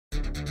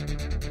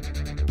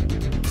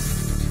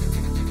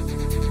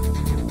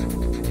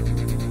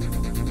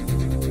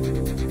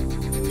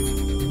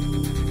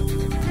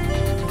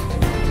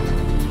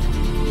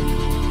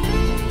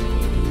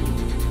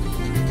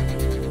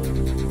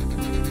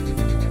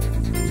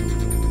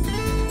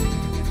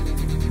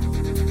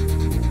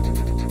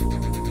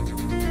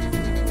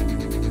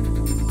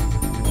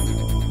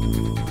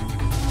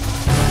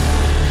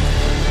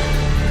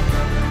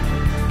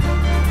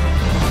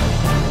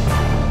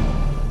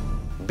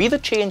Be the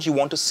change you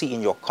want to see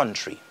in your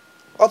country.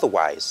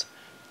 Otherwise,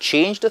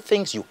 change the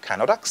things you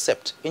cannot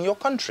accept in your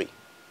country.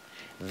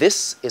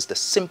 This is the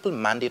simple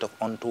mandate of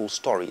Untold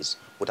Stories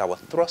with our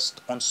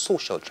thrust on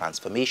social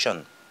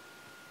transformation.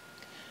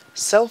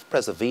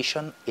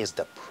 Self-preservation is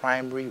the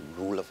primary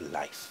rule of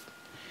life.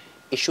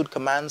 Issued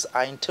commands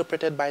are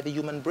interpreted by the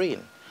human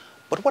brain,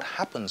 but what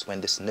happens when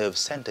this nerve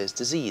center is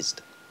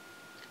diseased?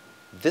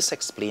 This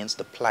explains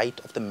the plight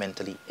of the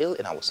mentally ill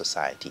in our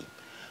society,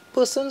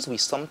 persons we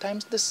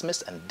sometimes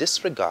dismiss and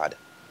disregard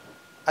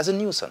as a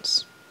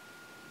nuisance.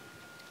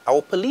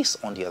 Our police,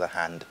 on the other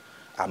hand,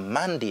 are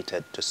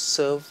mandated to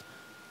serve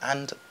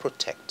and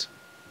protect.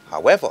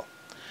 However,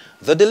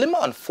 the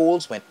dilemma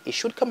unfolds when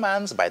issued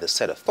commands by the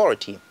said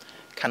authority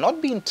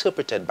cannot be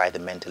interpreted by the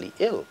mentally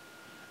ill,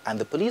 and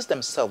the police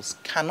themselves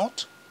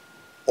cannot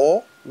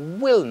or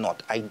will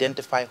not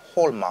identify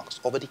hallmarks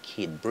of a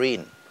decayed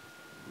brain.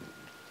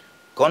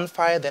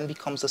 Gunfire then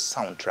becomes a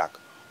soundtrack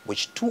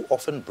which too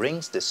often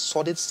brings this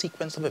sordid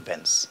sequence of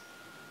events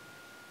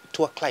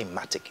to a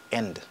climatic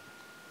end.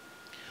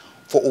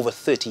 For over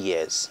 30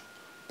 years,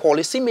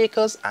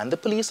 policymakers and the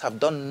police have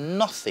done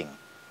nothing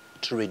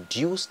to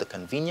reduce the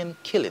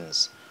convenient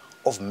killings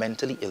of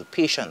mentally ill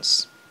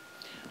patients.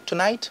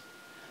 Tonight,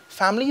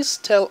 families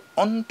tell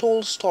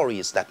untold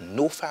stories that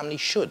no family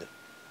should.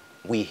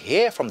 We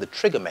hear from the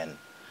triggermen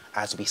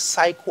as we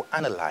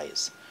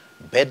psychoanalyze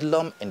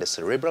Bedlam in the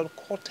Cerebral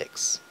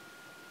Cortex,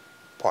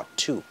 Part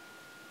 2.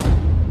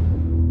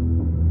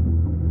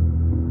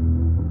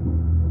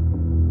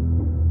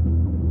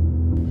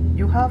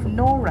 You have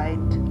no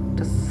right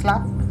to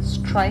slap,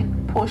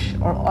 strike, push,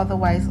 or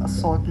otherwise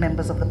assault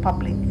members of the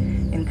public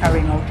in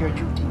carrying out your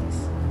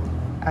duties,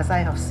 as I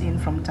have seen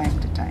from time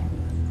to time.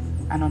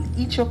 And on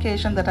each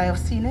occasion that I have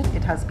seen it,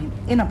 it has been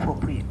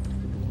inappropriate.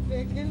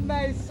 They killed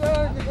my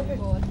son!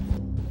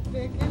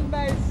 They killed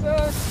my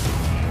son!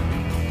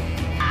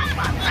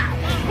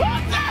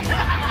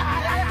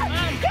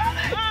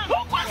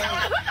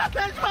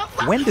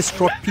 When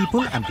distraught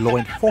people and law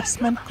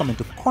enforcement come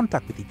into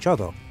contact with each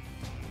other,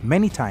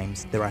 many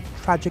times there are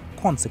tragic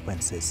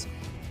consequences,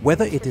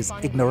 whether it is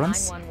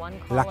ignorance,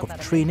 lack of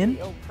training,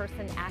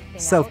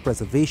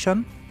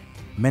 self-preservation,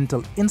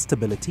 mental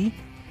instability,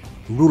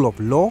 rule of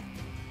law.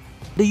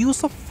 The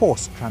use of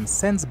force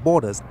transcends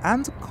borders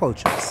and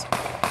cultures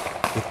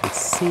with the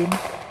same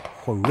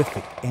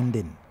horrific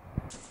ending.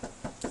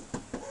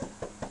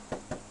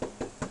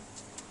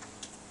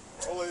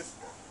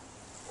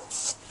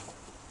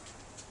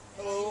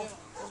 Hello.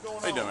 What's going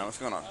on? How you doing, man? What's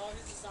going on?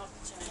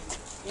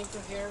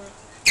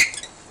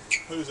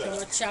 Who's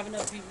that? Chopping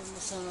up people in the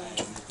sun.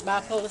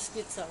 Bipolar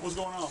schizo. What's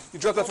going on? You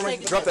drop that for me?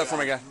 Drop that for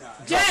me, guy.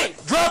 Jay!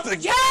 Drop it!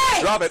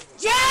 Jay! Drop it!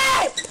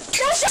 Jay!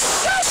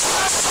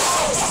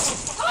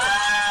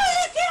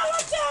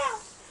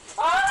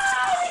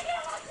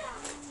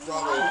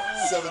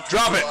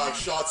 Drop it!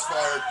 Shots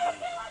fired.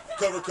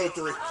 Cover code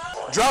 3.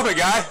 Drop it,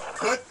 guy!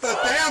 Put the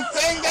damn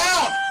thing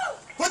down!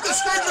 Put the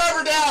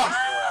screwdriver down!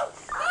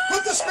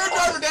 Put the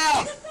screwdriver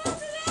down!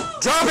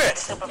 Drop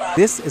it!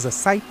 This is a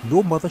sight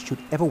no mother should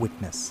ever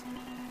witness.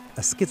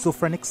 A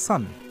schizophrenic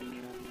son.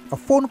 A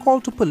phone call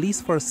to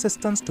police for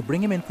assistance to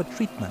bring him in for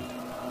treatment.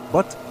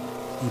 But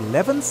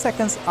 11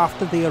 seconds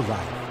after they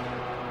arrive,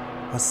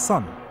 her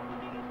son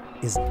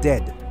is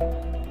dead.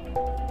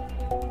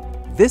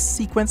 This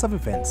sequence of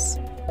events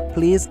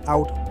plays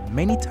out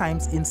many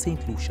times in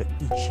St Lucia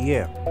each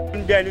year.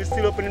 And then you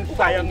still opening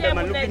fire on them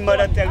and looking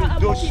mother tell you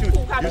don't shoot.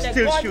 You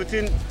still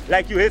shooting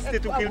like you hasty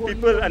to kill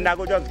people and that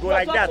go just go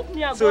like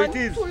that. So it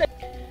is.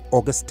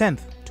 August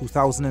 10th,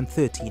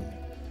 2013.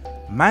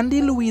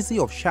 Mandy Louise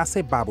of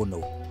Chasse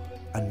Babono,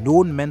 a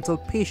known mental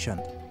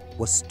patient,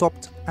 was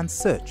stopped and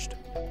searched.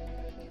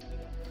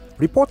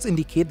 Reports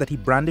indicate that he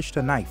brandished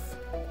a knife.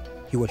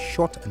 He was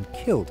shot and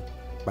killed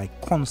by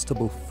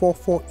Constable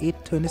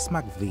 448 Turnus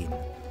McVeigh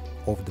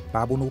of the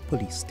Babono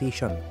police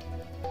station.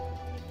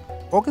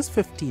 August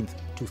 15th,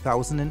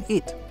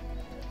 2008.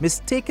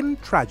 Mistaken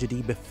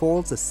tragedy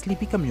befalls a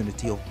sleepy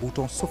community of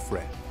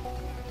Bouton-Soufrière.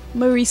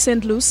 Marie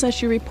St Lucia says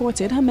she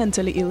reported her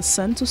mentally ill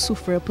son to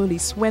Soufrière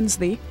police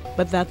Wednesday,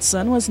 but that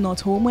son was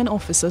not home when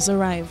officers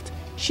arrived.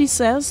 She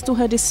says, to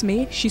her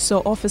dismay, she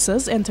saw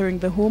officers entering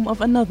the home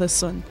of another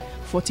son,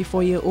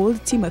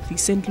 44-year-old Timothy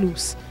St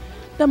Lucia.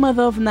 The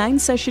mother of 9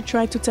 says she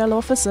tried to tell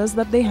officers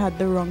that they had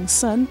the wrong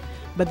son,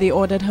 but they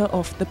ordered her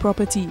off the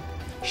property.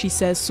 She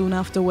says soon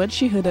afterward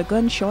she heard a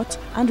gunshot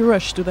and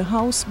rushed to the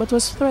house but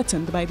was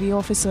threatened by the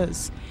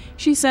officers.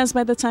 She says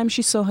by the time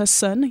she saw her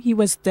son, he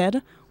was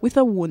dead with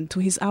a wound to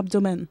his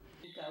abdomen.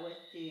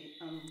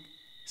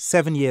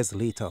 7 years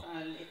later,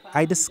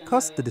 I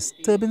discussed the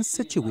disturbing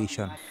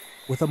situation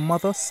with a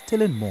mother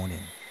still in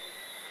mourning.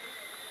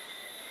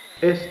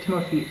 Est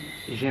Timothy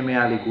jamais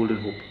allé Golden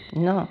Hope?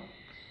 Non.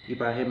 Il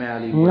pas jamais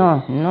allé?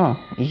 Non, non.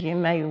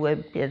 Jamais eu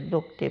des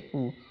docteurs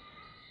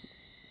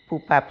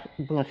pour pas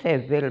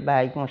conserver le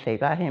bail conseil.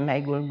 Pas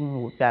jamais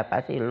Golden Hope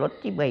parce que l'autre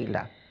petit bail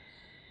là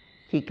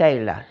qui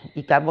est là,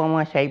 il a vraiment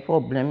un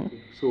problème.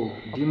 So,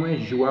 dis-moi,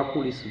 joie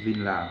police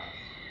vient là,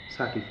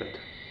 ça qui fait.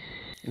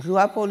 Jour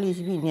la police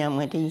vient,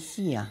 moi j'étais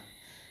ici.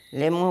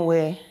 Les moi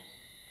ouais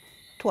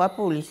 3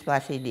 polices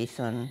passent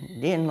descendre,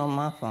 des hommes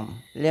en femmes.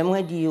 Les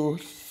moi dit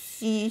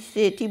si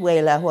c'est Tiboy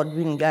la hot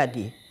vinn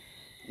garder,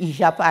 il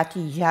ja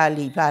parti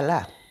j'allais par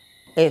là.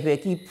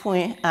 Avec qui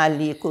point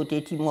aller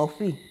côté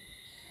Timofi.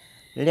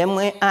 Les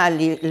moi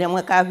aller, les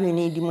moi ka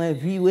venir dit moi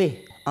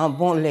virer en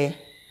bon lait.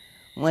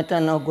 Moi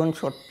t'en en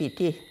gunshot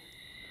pété.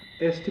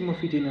 Est-ce que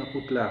Timofi était dans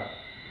route là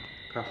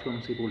qu'a flamme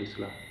ces police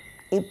là?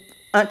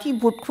 Un petit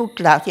bout de croûte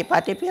là, c'est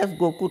pas tes pièces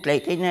go croûte là,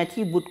 il y a un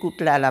petit bout de croûte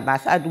là, là-bas,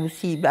 ça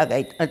douci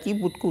bagay, un petit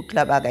bout de croûte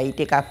là, bagay, il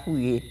était qu'à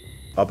fouiller.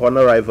 Upon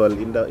arrival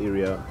in the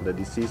area, the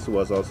deceased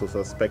was also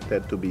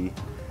suspected to be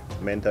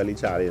mentally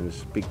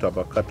challenged, picked up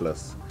a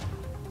cutlass.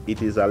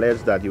 It is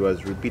alleged that he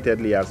was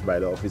repeatedly asked by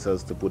the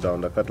officers to put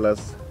down the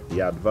cutlass. He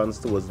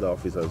advanced towards the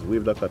officers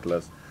with the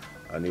cutlass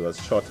and he was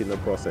shot in the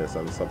process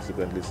and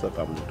subsequently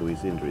succumbed to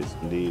his injuries.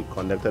 They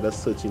conducted a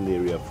search in the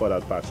area for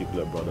that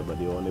particular brother, but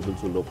they were unable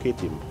to locate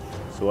him.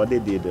 So what they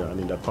did, and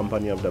in the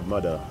company of the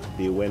mother,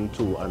 they went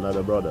to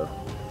another brother,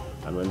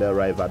 and when they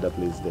arrived at the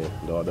place there,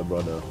 the other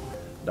brother,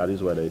 that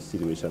is where the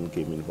situation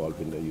came involved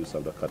in the use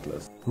of the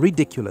cutlass.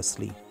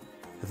 Ridiculously,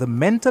 the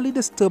mentally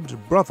disturbed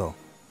brother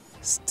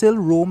still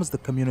roams the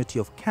community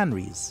of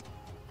Canries,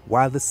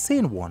 while the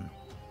sane one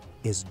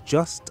is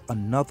just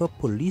another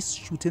police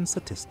shooting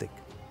statistic.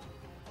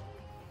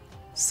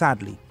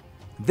 Sadly,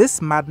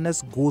 this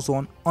madness goes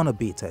on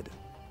unabated.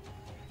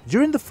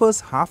 During the first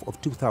half of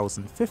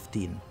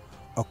 2015,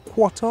 a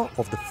quarter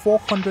of the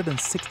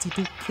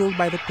 462 killed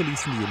by the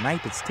police in the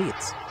United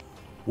States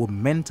were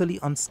mentally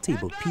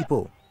unstable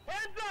people.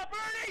 Hands up,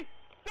 Ernie!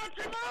 Don't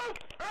you move!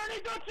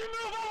 Ernie, don't you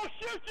move! I will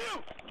shoot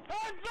you!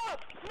 Hands up!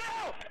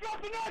 Now!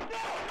 Drop the knife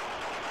now!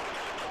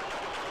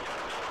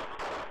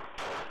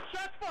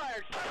 Shots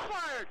fired! Shots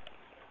fired!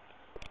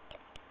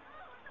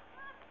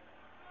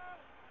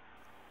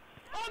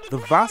 The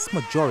vast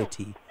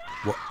majority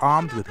were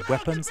armed with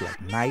weapons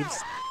like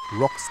knives,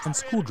 rocks and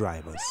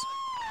screwdrivers.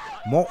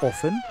 More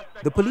often,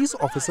 the police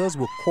officers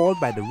were called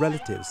by the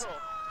relatives,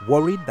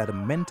 worried that a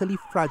mentally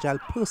fragile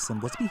person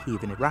was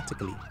behaving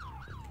erratically. You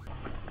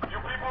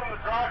people in the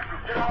drive-thru,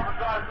 get out of the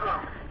drive-thru!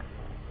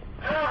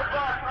 Get out of the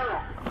drive-thru!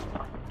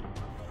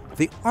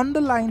 The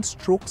underlying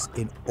strokes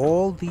in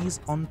all these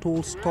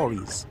untold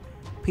stories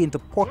paint a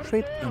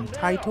portrait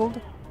entitled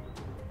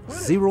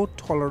Zero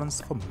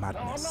Tolerance for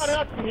Madness. I'm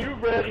not asking you,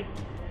 ready.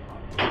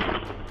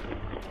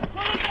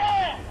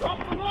 Drop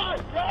the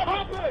knife!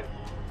 Drop it!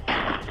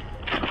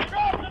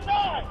 Drop the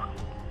knife!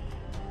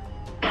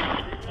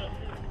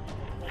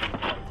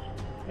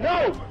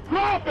 No!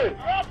 Drop it!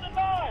 Drop the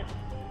knife!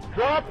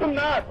 Drop the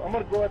knife! I'm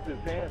gonna go at this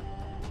hand.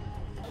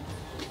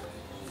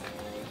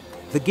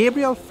 The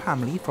Gabriel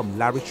family from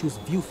Larishu's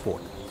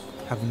Viewfort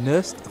have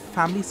nursed a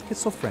family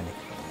schizophrenic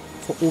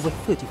for over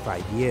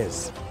 35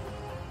 years.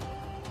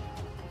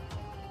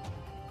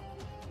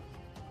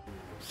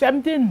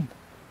 17.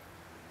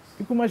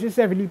 Il commence à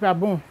servir pas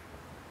bon.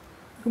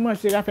 Il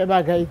commence à faire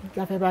bagaille,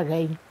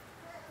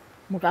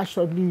 Mon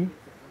cachot lui,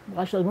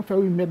 mon fait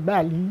 8 mètres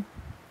bali,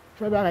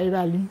 fait bagaille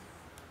bali.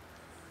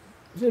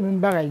 C'est même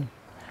bagaille.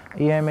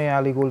 Il y a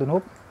un Golden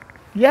Hope?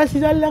 Yes,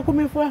 il a là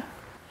combien de fois?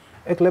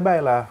 Et que le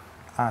bail là,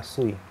 ah,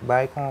 oui,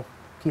 bail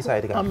qui ça a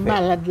été fait?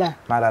 Malade là.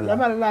 Malade là.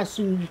 Malade là,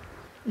 oui.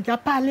 Il a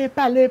parlé,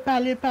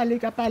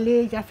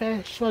 il a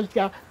fait choses, il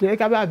a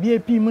bien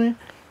piment.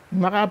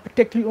 Il a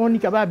fait on,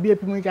 il a bien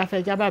piment, il a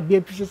fait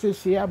bien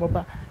c'est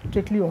pas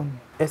on.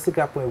 Est-ce qu'il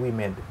y a point oui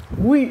med?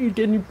 Oui, il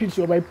a une pile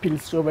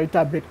sur une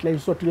tablette là, il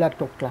sorti la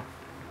toque là.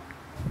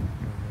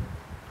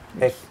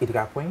 Il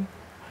a point?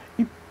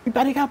 Il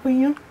pas de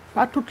point,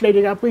 pas toutes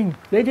les point.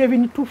 Là il est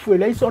venu tout fouet,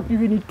 là il sorti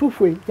venu tout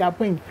fouet, il a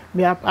point,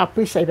 mais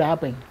après ça il a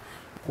point.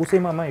 Pour ces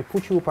mamans, il faut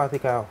que vous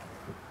partez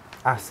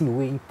assis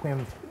oui, il point.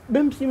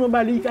 Même si mon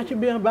bali, il cache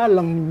bien bas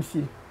langue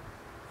ici.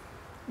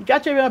 Il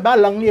cache bien bas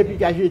langue et puis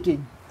il a jeté.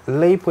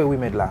 Là il point oui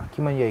med là,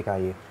 qui m'a dit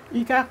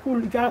il a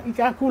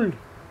cool.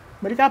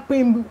 Mais il a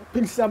pris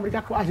pile ça, il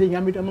a croisé, il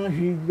a mis à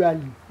manger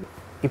bali.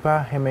 Il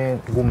pas aimer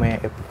gourmet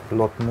et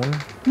l'autre monde.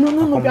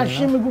 Non, pas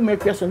jamais gourmet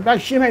personne, pas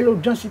jamais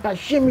l'autre gens, pas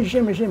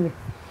jamais.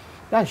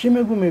 Pas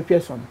jamais gourmet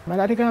personne. Mais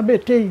là il a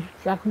embêté,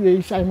 ça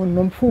crier ça mon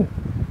nom fou.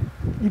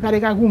 Il pas de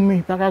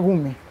gourmet, pas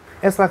gourmet.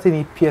 Est-ce que c'est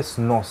une pièce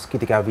noce qui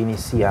est venue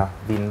ici à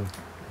venir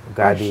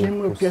garder?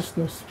 J'aime une pièce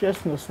noce, j'aime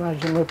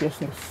une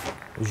pièce noce.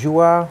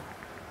 Jour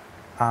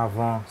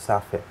avant sa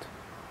fête,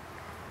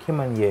 quelle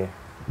manière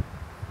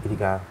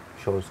il a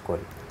chose quoi?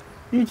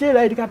 Il était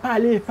là, il a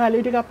parlé, il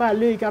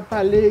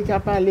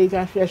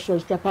a fait des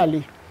choses, il a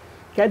parlé.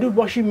 Il a dit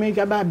bon chemin, il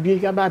a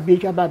babé,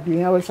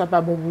 ah ouais ça pas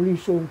bon pour lui,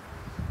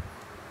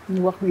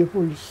 il va crier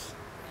police.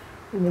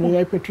 Il y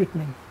a un peu de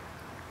traitement.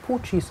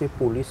 Pour qui c'est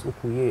police ou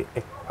pour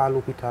à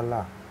l'hôpital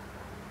là?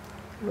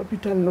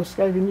 L'hôpital nos qui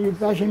est venu, il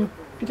va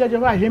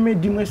jamais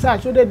dire ça,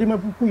 je dois dire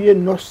pour couiller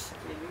nos.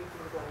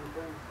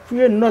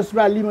 Couiller nos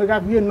bali, mais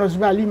couiller nos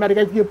bali, mais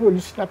crier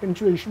police la peine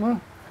chemin.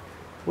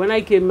 When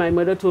I came, my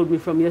mother told me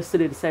from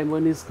yesterday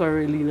Simon is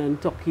quarreling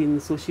and talking,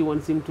 so she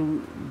wants him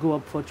to go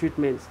up for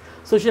treatments.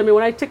 So she told me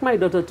when I take my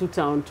daughter to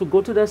town to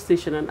go to the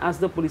station and ask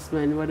the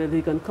policeman whether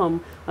they can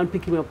come and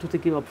pick him up to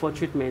take him up for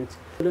treatment.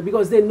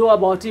 Because they know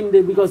about him,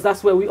 because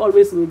that's where we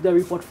always make the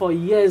report for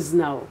years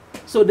now.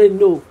 So they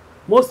know.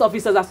 Most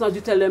officers, as soon as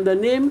you tell them the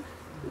name,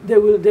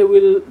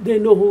 they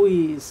know who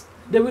he is.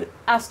 They will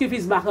ask if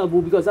he's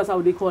Makabu because that's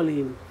how they call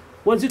him.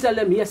 Once you tell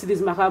them, yes, it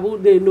is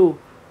Makabu, they know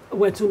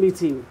where to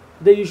meet him.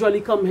 They usually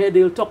come here,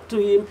 they'll talk to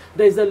him.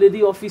 There's a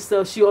lady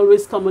officer, she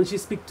always come and she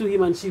speak to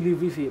him and she live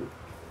with him.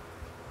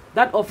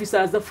 That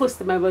officer is the first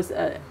time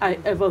I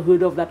ever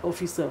heard of that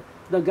officer,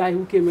 the guy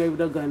who came here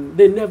with a gun.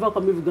 They never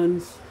come with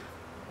guns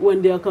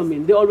when they are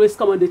coming. They always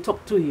come and they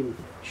talk to him.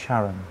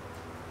 Sharon,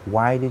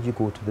 why did you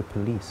go to the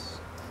police?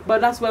 But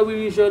that's where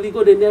we usually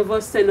go. They never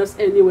send us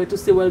anywhere to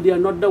say, well, they are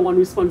not the one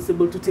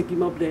responsible to take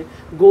him up there.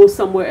 Go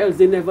somewhere else.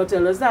 They never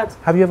tell us that.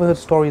 Have you ever heard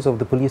stories of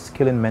the police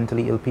killing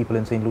mentally ill people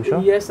in St Lucia?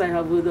 Yes, I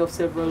have heard of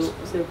several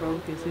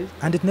cases.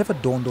 And it never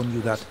dawned on you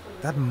that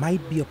that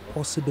might be a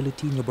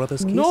possibility in your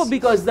brother's case? No,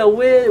 because the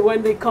way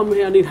when they come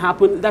here and it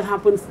happens,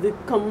 they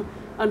come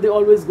and they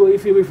always go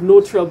with him with no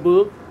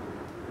trouble.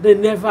 They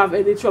never have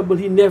any trouble.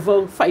 He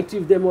never fight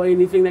with them or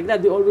anything like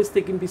that. They always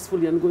take him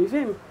peacefully and go with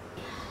him.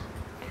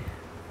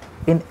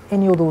 In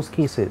any of those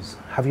cases,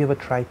 have you ever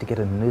tried to get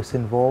a nurse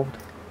involved?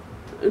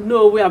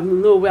 No, we have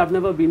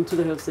never been to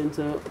the health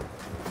center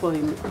for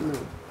him. No.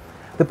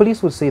 The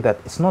police would say that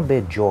it's not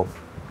their job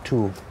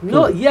to...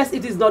 No, yes,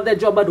 it is not their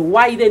job, but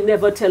why they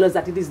never tell us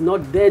that it is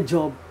not their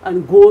job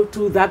and go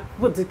to that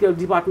particular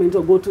department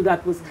or go to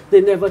that person? They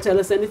never tell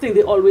us anything.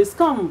 They always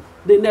come.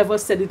 They never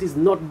said it is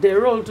not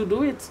their role to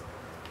do it.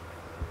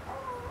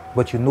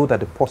 But you know that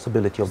the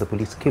possibility of the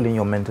police killing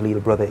your mentally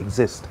ill brother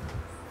exists.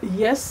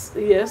 Yes,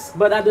 yes,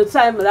 but at the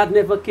time that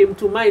never came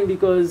to mind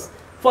because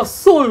for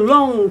so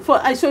long,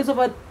 I sure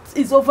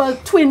it's over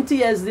 20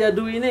 years they are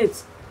doing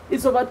it.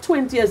 It's over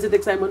 20 years it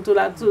takes Simon to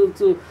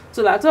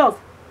let off.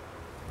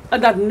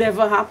 And that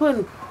never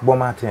happened. Bon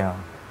matin,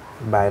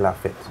 by la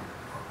fête.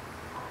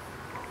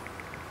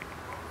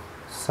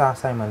 Ça,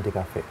 Simon te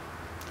fait.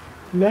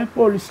 La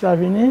police la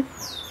venu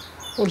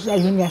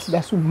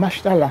à sous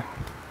machta là.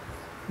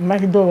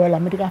 Marido la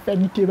me te fait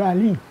ni te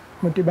bali.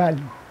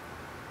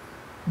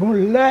 Bon,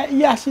 là, il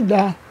y a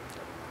sida.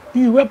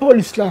 Il y a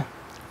police là.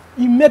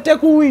 Il mettait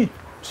couille.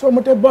 So,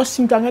 je boss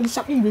sin quand il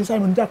s'arrive, ça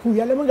me couille.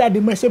 Allez, regardez,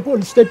 moi, c'est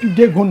police depuis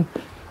deux gonds.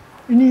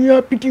 Il y a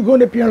un petit gun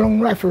et puis un long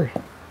rifle.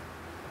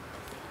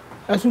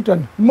 À Soutan.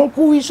 Mon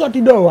couille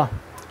sorti dehors.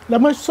 Là,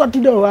 moi,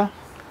 sorti dehors.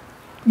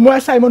 Moi,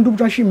 Simon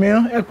double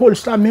chimère, et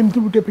police là, même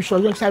tout depuis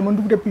chose. Simon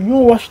double depuis un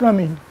wash là,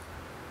 même.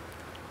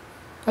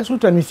 À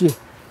Soutan, ici.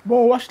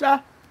 Bon, wash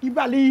là, il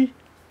bali.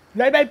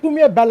 Là, il va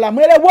premier balle là.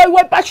 Mais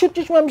ouais, pas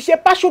shooter moi, monsieur,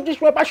 pas shooter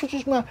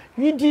moi.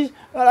 Il dit,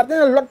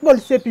 l'autre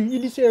policier, puis il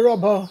dit c'est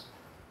Robert,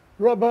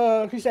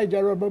 qui ça dit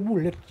Robert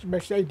Bullet, mais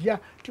ça dit,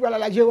 tu vas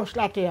la gérer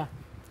la terre.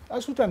 À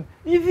Soutan,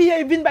 il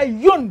vient by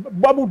yon,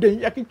 baboude,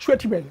 il y a qui tuer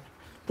Tibel.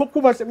 Pour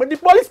commencer, mais dit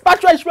police pas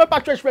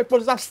tuer, pour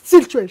ça,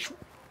 style tuer.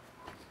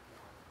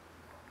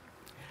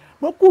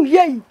 Mon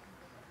couille,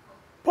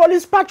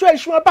 police pas tuer,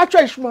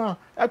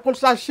 et pour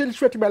ça, style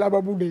tuer Tibel à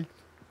baboude.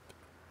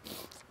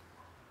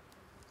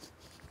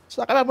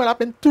 Ça va me la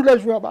peine tous les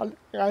jours.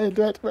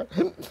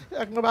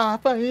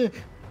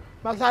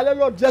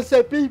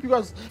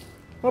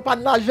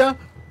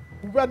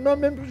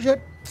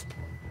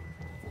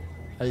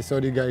 I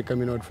saw the guy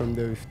coming out from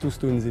there with 2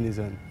 stones in his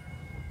hand.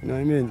 You know what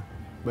I mean?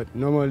 But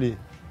normally,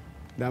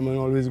 that man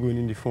always going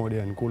in the front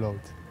there and cool out.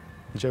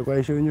 Check what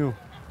I showing you.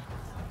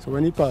 So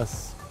when he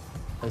passed,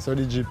 I saw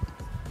the jeep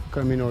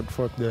coming out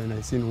front there and I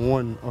seen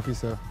one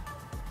officer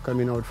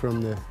coming out from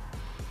there.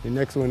 The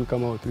next one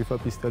come out with a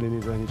pistol in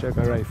his hand, he check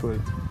a rifle,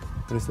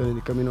 and suddenly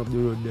coming up the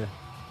road there.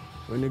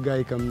 When the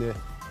guy come there,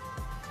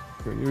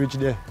 when he reach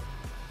there,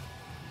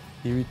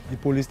 the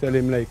police tell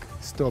him like,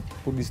 stop,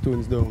 put the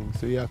stones down.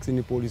 So he asking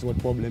the police what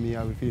problem he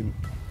have with him.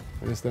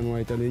 Understand why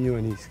I telling you,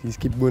 and he's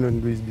keep going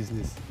on do his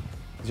business.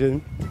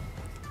 Then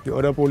the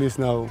other police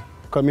now,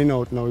 coming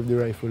out now with the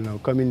rifle now,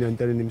 coming there and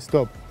telling him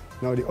stop.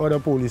 Now the other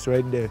police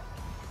right there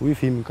with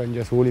him can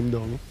just hold him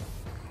down.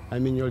 I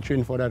mean, you're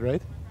trained for that,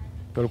 right?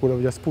 You could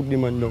have just put the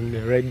man down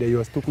there, right there. You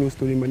was too close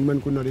to him and the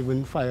man could not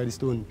even fire the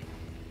stone.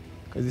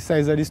 Because the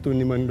size of the stone,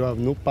 the man don't have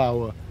no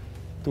power.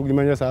 Took the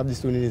man just have the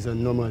stone in his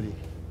hand normally.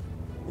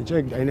 You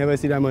check, I never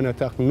see that man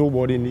attack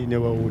nobody in the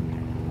neighborhood.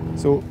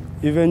 So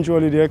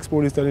eventually the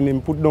ex-police telling him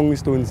put down the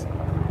stones.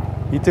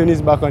 He turned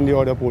his back on the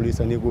other police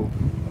and he go.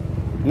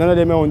 None of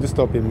them want to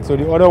stop him. So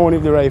the other one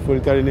with the rifle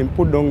telling him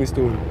put down the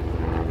stone.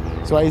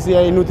 So I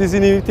noticed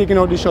him taking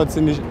out the shots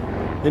in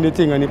the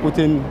thing and he put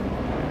in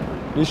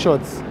the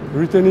shots.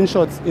 Returning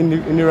shots in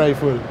the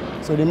rifle.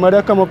 So the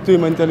mother come up to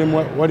him and tell him,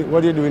 what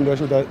are you doing? The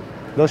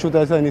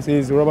shooter and he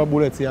says, rubber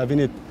bullets, he having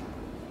it.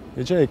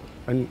 You check.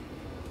 And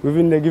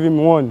within they give him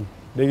 1,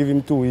 they give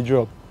him 2, he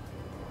drop.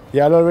 He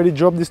had already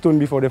dropped the stone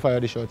before they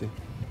fired the shot.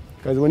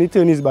 Because when he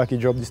turned his back, he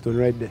dropped the stone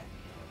right there.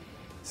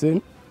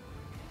 See?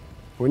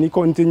 When he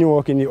continued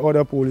walking, the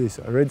other police,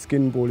 a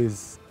red-skinned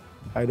police,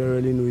 I don't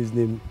really know his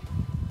name,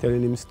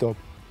 telling him stop.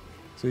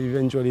 So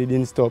eventually he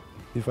didn't stop.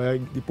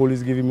 The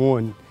police give him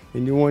one.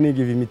 In the one he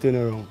give him, he turn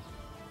around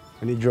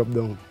and he dropped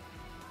down.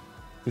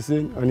 You see,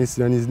 and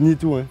his knee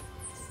too,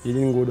 he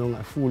didn't go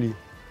down fully.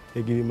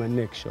 They give him a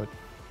neck shot.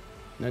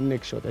 That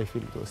neck shot, I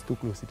feel it was too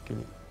close, it killed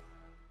him.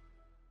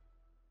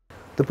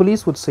 The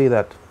police would say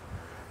that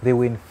they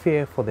were in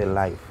fear for their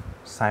life.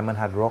 Simon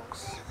had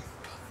rocks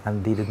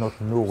and they did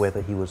not know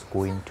whether he was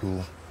going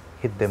to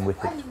hit them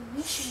with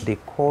it. They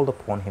called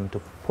upon him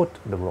to put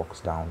the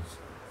rocks down.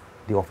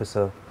 The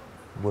officer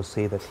will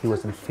say that he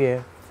was in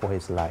fear for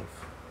his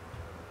life.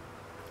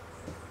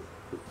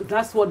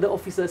 That's what the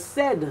officer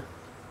said.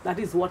 That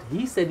is what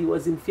he said, he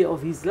was in fear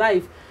of his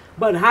life.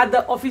 But had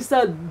the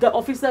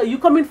officer, you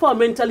come in for a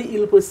mentally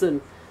ill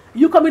person,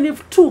 you come in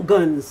with 2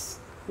 guns.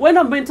 When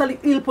a mentally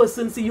ill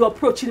person see you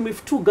approaching him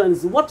with 2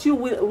 guns, what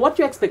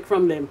you expect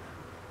from them?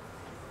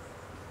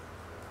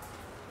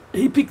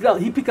 He picked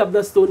up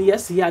the stone.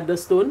 Yes, he had the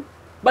stone,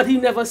 but he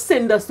never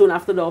sent the stone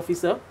after the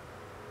officer.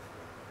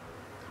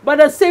 But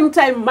at the same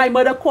time, my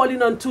mother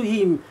calling on to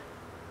him.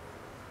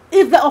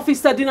 If the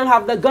officer didn't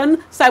have the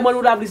gun, Simon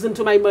would have listened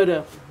to my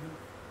mother.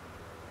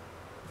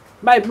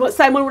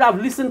 Simon would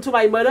have listened to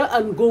my mother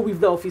and go with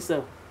the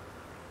officer.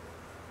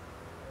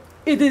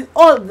 It is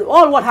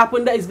all what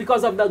happened there is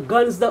because of the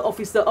guns the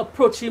officer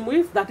approached him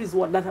with.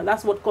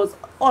 That's what caused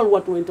all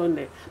what went on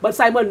there. But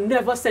Simon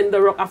never sent the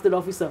rock after the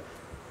officer.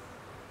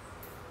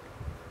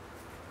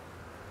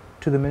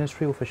 To the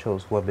ministry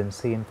officials who have been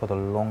saying for the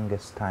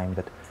longest time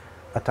that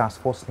a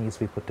task force needs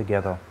to be put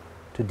together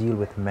to deal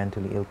with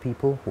mentally ill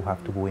people who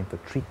have to go in for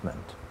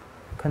treatment,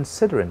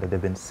 considering that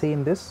they've been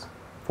saying this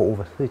for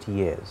over 30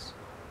 years,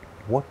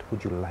 what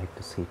would you like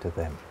to say to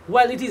them?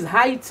 Well, it is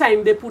high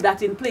time they put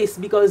that in place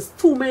because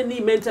too many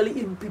mentally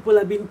ill people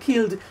have been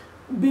killed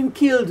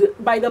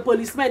by the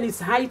policemen. It's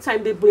high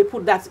time they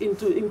put that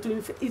into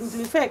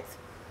effect.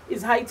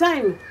 It's high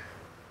time.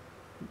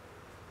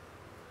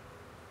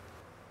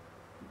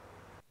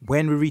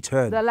 When we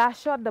return, The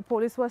last shot, the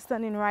police was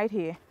standing right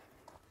here.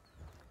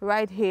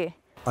 Right here.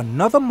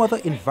 another mother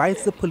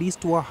invites the police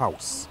to her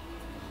house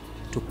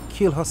to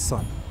kill her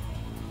son.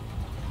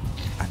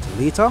 And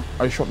later,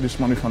 I shot this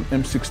man with an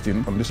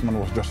M16 and this man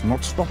was just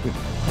not stopping.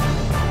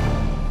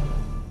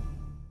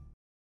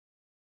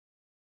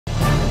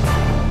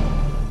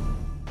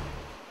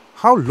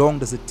 how long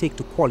does it take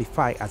to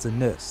qualify as a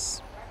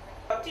nurse?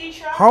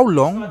 How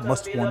long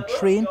must one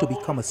train to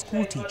become a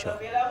school teacher?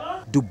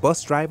 Do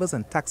bus drivers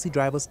and taxi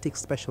drivers take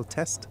special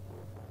tests?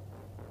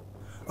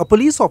 A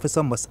police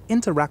officer must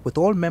interact with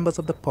all members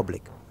of the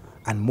public,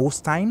 and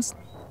most times,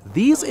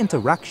 these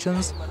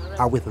interactions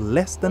are with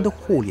less than the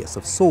holiest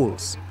of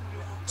souls.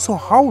 So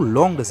how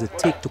long does it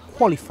take to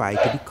qualify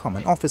to become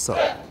an officer?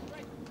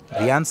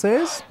 The answer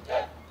is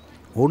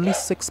only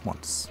 6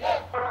 months.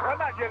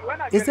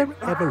 Is there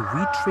ever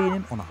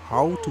retraining on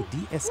how to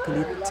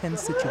de-escalate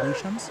tense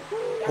situations,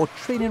 or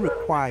training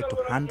required to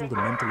handle the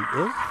mentally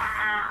ill?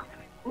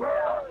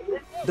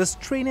 Does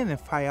training in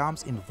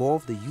firearms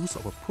involve the use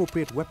of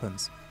appropriate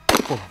weapons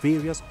for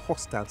various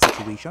hostile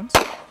situations?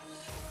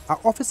 Are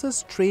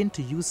officers trained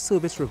to use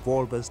service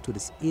revolvers to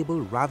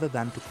disable rather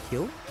than to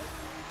kill?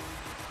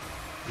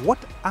 What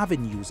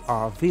avenues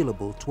are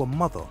available to a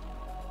mother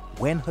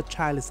when her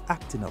child is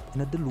acting up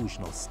in a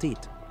delusional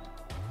state?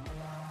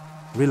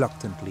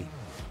 Reluctantly,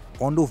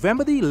 on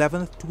November the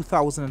 11th,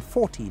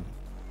 2014,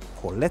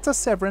 Coletta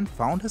Severin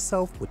found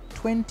herself with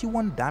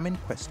 21 damning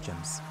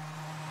questions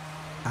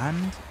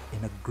and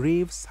in a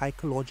grave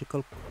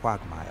psychological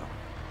quagmire.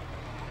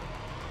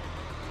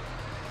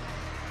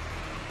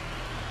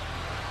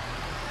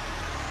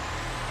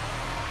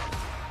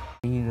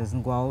 He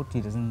doesn't go out,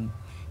 he doesn't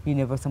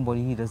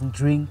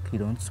drink, he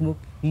don't smoke.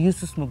 He used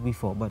to smoke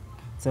before, but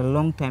it's a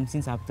long time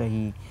since after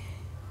he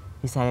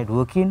started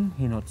working,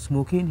 he not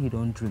smoking, he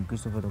don't drink,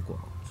 Christopher don't go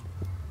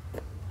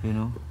out, you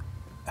know.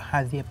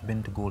 Has he ever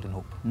been to Golden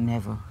Hope?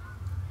 Never.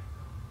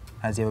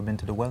 Has he ever been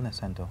to the wellness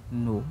center?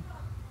 No.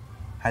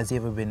 Has he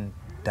ever been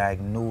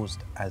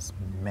diagnosed as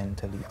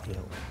mentally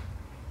ill?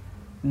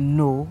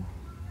 No.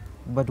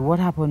 But what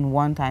happened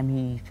one time,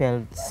 he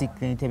felt sick,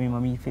 then he told me,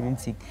 Mommy, he's feeling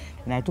sick.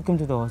 And I took him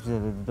to the hospital,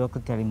 the doctor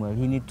told him, well,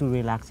 he need to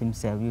relax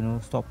himself, you know,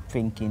 stop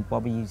thinking,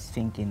 probably he's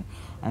thinking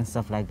and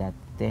stuff like that.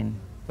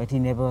 But he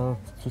never,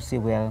 to say,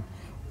 well,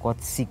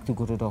 got sick to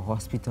go to the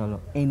hospital or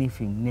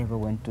anything, never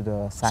went to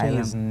the asylum. So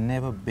he's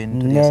never been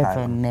to the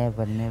asylum?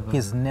 Never.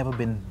 He's never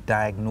been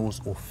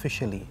diagnosed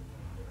officially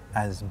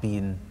as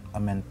being a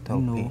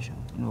mental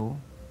patient? No.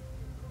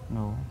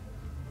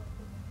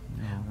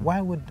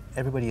 Why would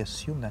everybody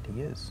assume that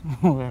he is?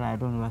 Well, I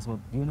don't know. That's what,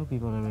 you know,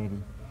 people already.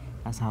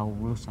 That's how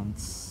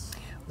Lucians.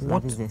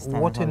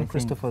 What in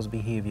Christopher's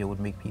behavior would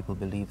make people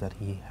believe that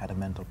he had a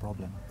mental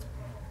problem?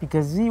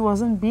 Because he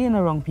wasn't being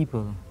around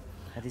people.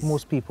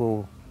 Most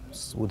people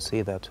would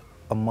say that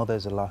a mother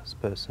is the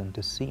last person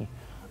to see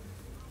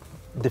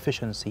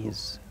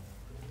deficiencies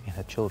in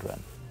her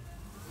children.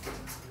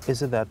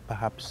 Is it that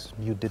perhaps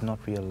you did not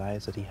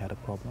realize that he had a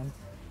problem?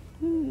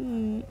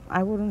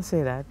 I wouldn't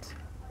say that.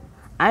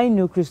 I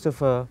knew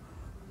Christopher.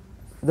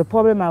 The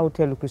problem I would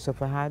tell you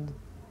Christopher had,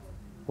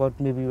 what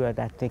maybe were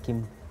that take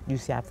him, you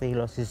see, after he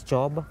lost his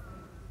job,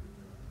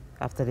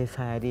 after they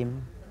fired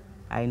him,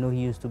 I know he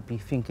used to be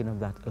thinking of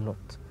that a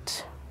lot.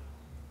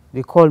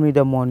 They called me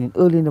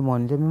early in the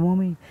morning, tell me,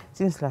 Mommy,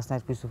 since last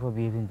night Christopher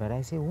behaving bad.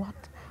 I say, what?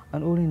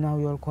 And only now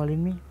you're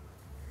calling me?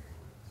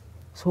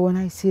 So when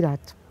I see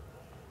that,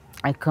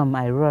 I come,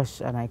 I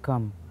rush and I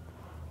come.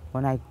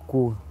 When I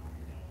go,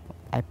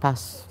 I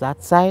pass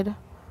that side,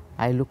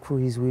 I look through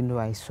his window,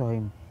 I saw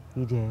him.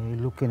 He there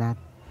looking at.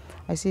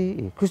 I say,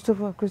 hey,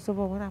 Christopher,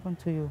 what happened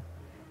to you?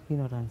 He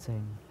not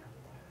answering.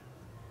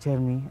 Tell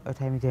me, a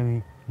time he tell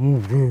me,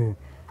 you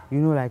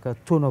know, like a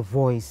tone of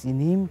voice in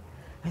him.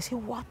 I say,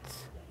 what?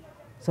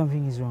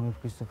 Something is wrong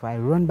with Christopher. I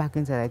run back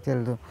inside, I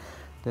tell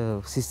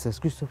the sisters,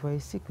 Christopher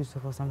is sick,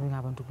 Christopher, something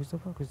happened to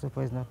Christopher.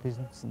 Christopher is not his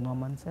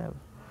normal self.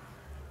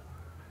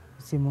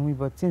 I say, Mommy,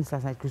 but since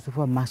last night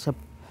Christopher mashed up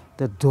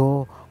the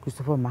door,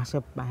 Christopher mashed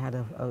up, I had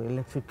an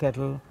electric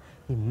kettle,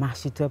 he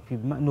mashed it up,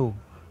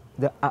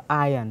 the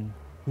iron,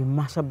 he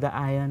mashed up the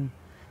iron.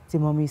 See,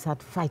 Mommy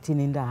started fighting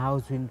in the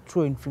house,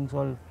 throwing things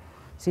all.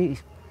 See,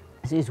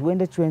 it's when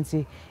the children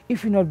say,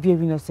 if you're not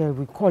behaving yourself,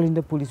 we calling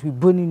the police, we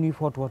burning you with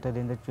hot water,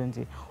 then the children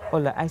say,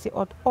 all that. I say,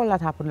 all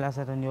that happened last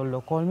night and you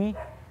all call me,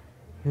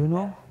 you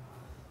know?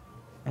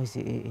 I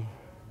say,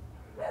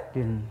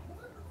 Then,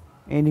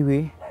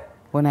 anyway,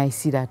 when I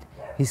see that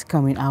he's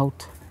coming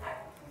out,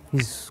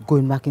 he's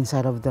going back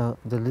inside of the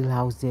little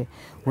house there.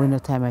 When the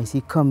time I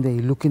see come there, he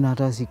looking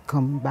at us, he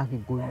come back, he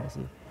going, I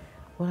say,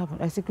 what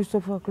happened? I say,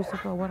 Christopher,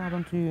 what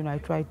happened to you? And I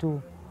try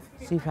to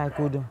see if I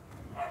could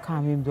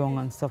calm him down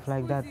and stuff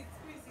like that.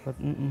 But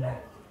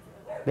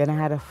Then I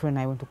had a friend,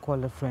 I went to call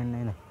the friend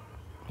and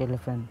tell the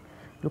friend,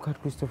 look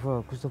at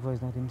Christopher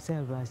is not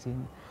himself. I said,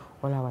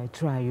 well, how I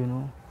try, you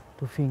know,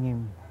 to fing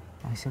him.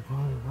 I said, boy,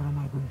 what am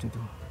I going to do?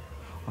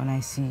 When I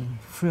see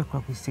 3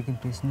 o'clock is taking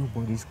place,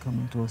 nobody's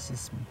coming to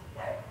assist me.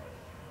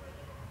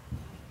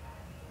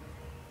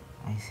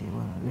 I say,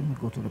 well, let me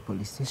go to the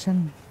police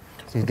station.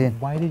 So then,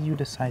 why did you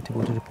decide to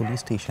go to the police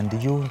station?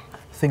 Did you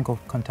think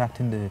of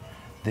contacting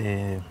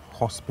the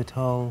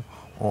hospital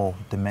or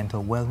the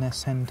mental wellness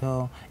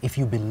center if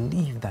you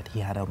believe that he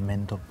had a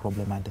mental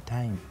problem at the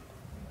time?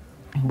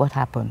 What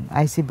happened?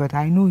 I say, but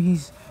I know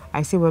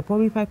I say, well,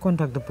 probably if I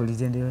contact the police,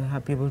 then they'll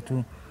have people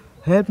to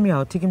help me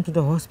out, take him to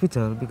the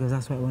hospital, because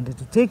that's why I wanted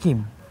to take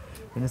him.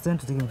 You understand?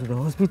 To take him to the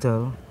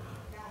hospital,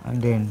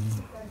 and then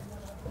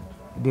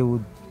they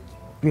would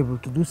be able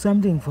to do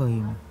something for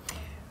him.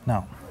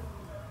 Now,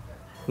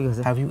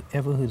 have you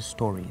ever heard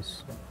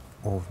stories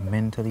of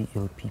mentally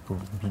ill people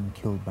being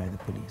killed by the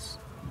police?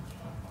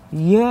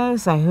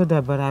 Yes, I heard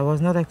that, but I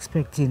was not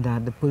expecting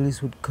that the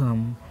police would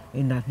come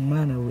in that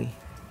manner way.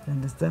 You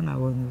understand? I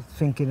wasn't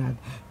thinking that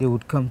they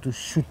would come to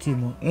shoot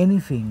him or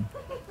anything.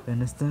 You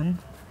understand?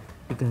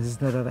 Because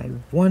it's not that I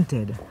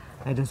wanted.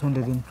 I just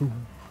wanted them to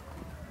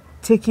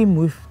take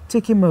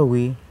him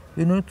away,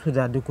 you know, so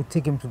that they could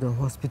take him to the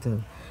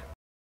hospital.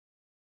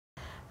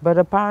 But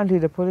apparently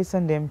the police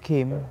and them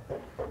came.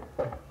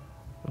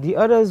 The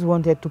others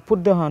wanted to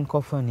put the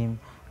handcuff on him,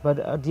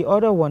 but the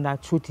other one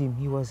that shot him,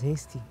 he was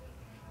hasty.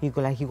 He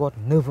got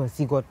nervous.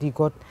 He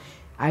got,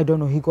 I don't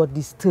know, he got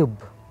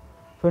disturbed.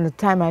 From the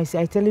time I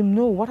tell him,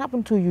 no, what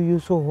happened to you?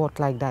 You're so hot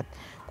like that.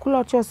 Cool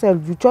out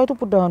yourself. You try to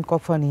put the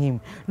handcuff on him.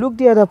 Look,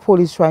 the other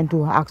police trying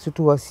to ask you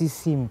to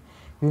assist him.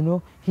 You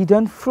know, he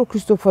done throw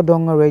Christopher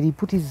down already. He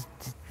put his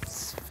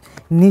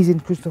knees in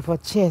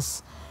Christopher's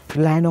chest,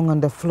 lying on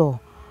the floor.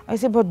 I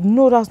said, but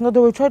no, that's not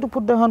the way. Try to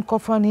put the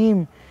handcuff on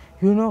him.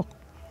 You know,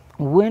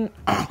 when,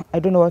 I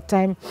don't know what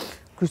time,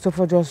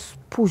 Christopher just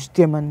pushed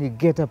him and he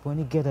get up. When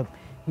he get up,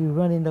 he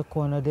run in the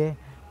corner there.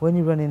 When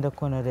he run in the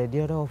corner there,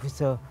 the other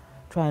officer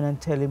trying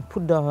and tell him,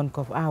 put the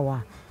handcuff.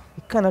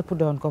 He cannot put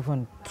the handcuff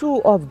on.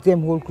 2 of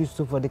them hold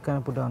Christopher. They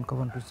cannot put the handcuff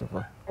on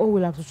Christopher. Oh,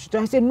 we'll have to shoot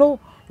him. I said, no,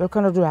 you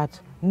cannot do that.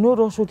 No,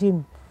 don't shoot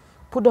him.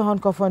 Put the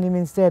handcuff on him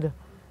instead.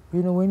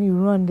 You know, when he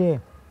run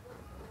there.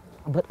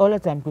 But all the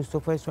time,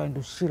 Christopher is trying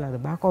to shield at the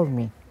back of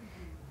me.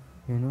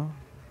 You know.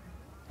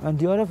 And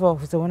the other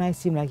officer, when I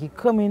see him, like he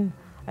come in,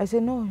 I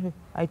said, no.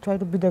 I try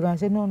to beat the guy. I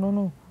said,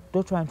 no.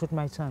 Don't try and shoot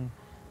my son.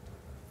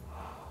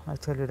 I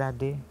tell you that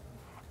day,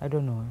 I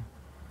don't know.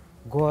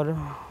 God,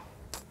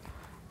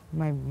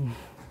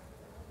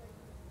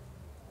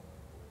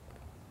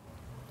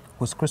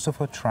 Was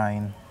Christopher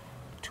trying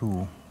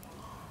to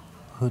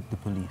hurt the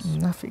police?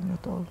 Nothing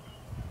at all.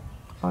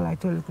 All I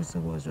told Christopher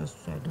was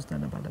just try to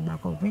stand up at the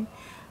back of me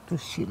to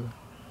shield.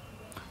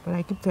 But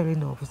I keep telling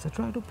the officer,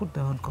 try to put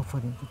the handcuff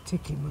on him to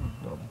take him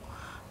down.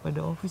 But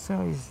the officer,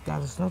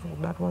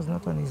 that was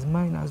not on his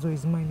mind, as though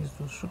his mind is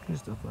to shoot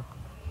Christopher.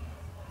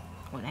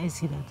 When I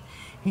see that,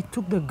 he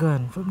took the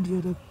gun from the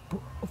other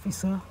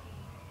officer.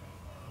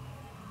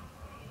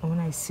 And when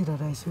I see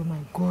that, I say, oh my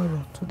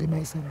God, today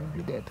my son will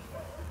be dead.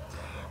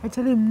 I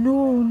tell him,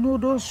 no,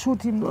 don't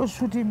shoot him.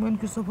 When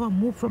Christopher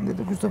moved from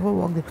there, Christopher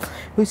walked there.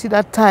 You see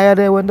that tire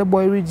there, when the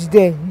boy reached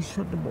there, he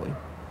shot the boy.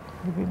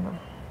 Give him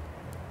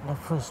the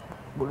first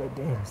bullet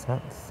there,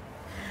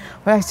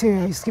 When I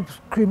say I keep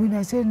screaming,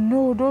 I say,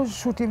 no, don't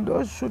shoot him,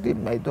 don't shoot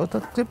him. My daughter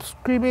kept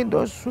screaming,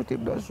 don't shoot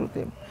him, don't shoot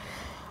him.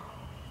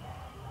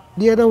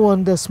 The other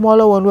one, the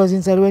smaller one, was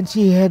inside. When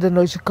she heard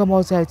her, she come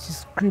outside, she's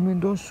screaming,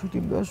 don't shoot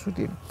him, don't shoot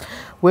him.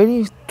 When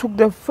he took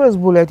the first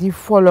bullet, he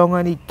fall on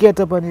and he get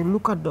up and he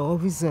look at the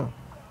officer.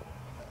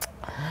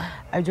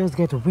 I just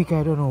get weak.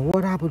 I don't know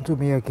what happened to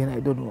me again. I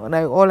don't know. And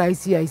all I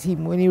see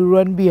him when he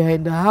run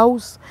behind the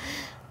house.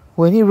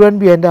 When he run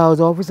behind the house,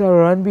 the officer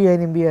run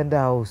behind him behind the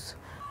house.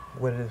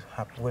 Where did it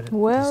happen? Where did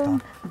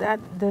Well, the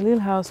little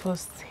house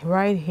was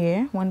right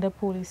here. When the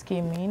police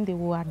came in, they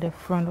were at the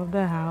front of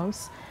the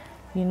house,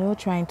 you know,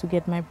 trying to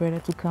get my brother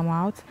to come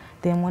out.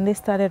 Then when they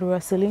started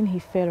wrestling, he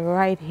fell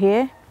right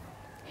here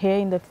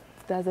in the.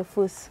 That's the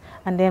first,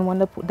 and then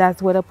when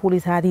that's where the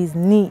police had his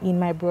knee in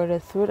my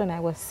brother's throat, and I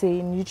was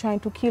saying, "You trying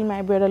to kill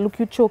my brother? Look,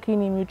 you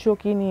choking him, you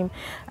choking him."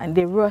 And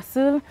they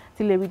wrestled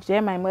till they reached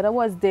there. My mother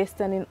was there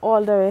standing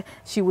all the way.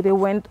 They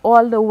went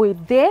all the way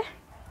there,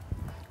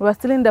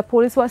 wrestling. The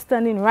police was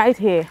standing right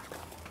here,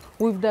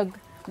 with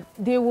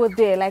they were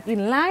there like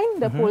in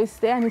line. The police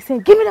there, and he's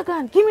saying, "Give me the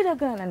gun, give me the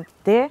gun." And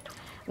there,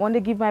 when they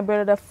give my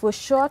brother the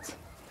first shot,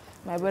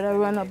 my brother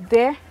ran up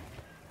there.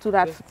 To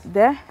that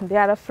there, they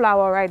had a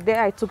flower right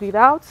there. I took it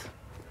out,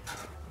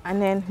 and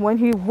then when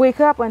he wake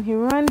up and he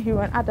run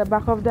at the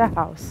back of the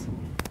house.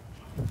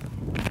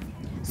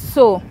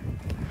 So,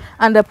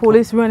 and the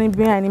police running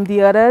behind him, the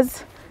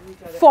others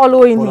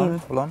following him.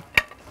 Hold on.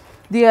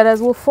 The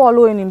others were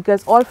following him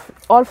because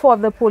all four of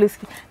the police,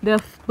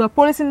 the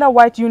police in the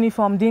white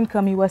uniform didn't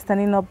come. He was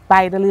standing up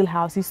by the little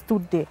house. He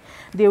stood there.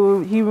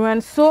 He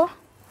ran so.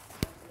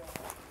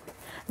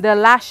 The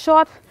last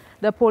shot,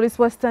 the police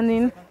was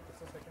standing.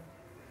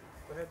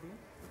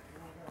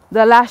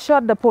 The last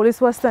shot, the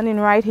police was standing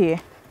right here,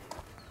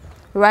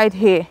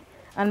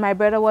 and my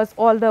brother was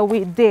all the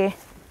way there.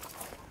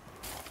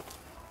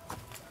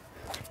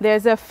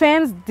 There's a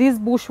fence. This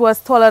bush was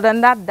taller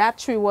than that. That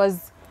tree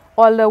was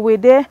all the way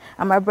there,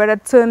 and my brother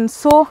turned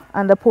so,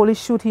 and the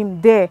police shoot him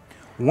there.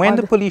 When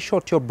the police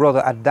shot your brother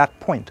at that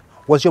point,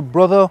 was your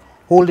brother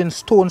holding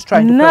stones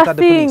trying to pelt at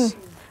the police?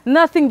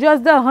 Nothing,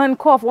 just the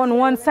handcuff on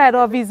one side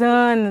of his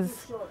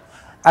hands.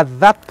 At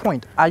that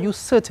point, are you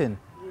certain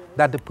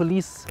that the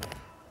police,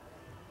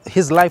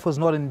 his life was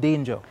not in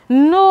danger?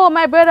 No,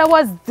 my brother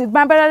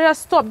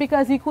just stopped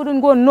because he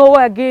couldn't go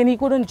nowhere again. He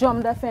couldn't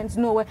jump the fence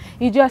nowhere.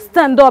 He just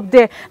stand up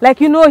there.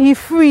 Like, you know, he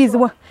freeze.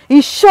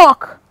 He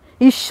shock.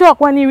 He shocked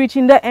when he reached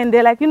in the end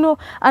there. Like, you know,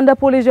 and the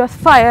police just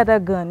fired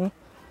a gun.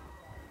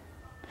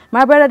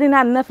 My brother didn't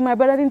have nothing. My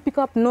brother didn't pick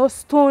up no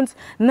stones,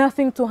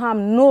 nothing to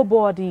harm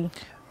nobody.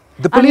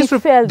 The police,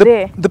 fell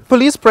there. The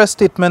police press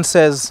statement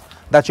says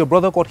that your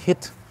brother got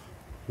hit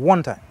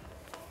one time.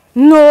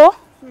 No.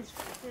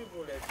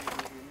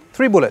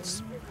 3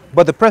 bullets.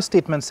 But the press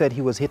statement said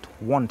he was hit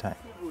one time.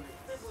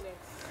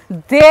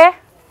 There,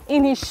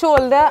 in his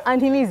shoulder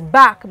and in his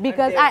back,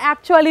 because I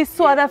actually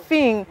saw the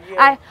thing.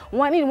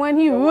 When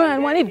he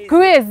ran, when it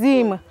grazed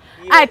him,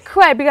 I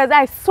cried because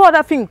I saw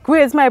the thing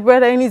graze my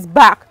brother in his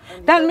back.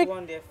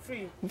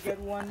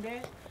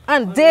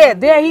 And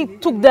there he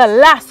took the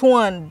last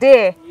one.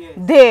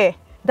 There.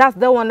 That's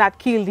the one that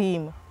killed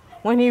him.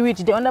 When he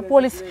reached there, when the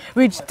police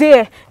reached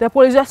there, the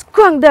police just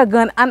cranked the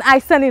gun, and I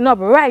standing up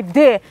right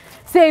there,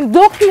 saying,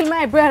 "Don't kill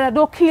my brother,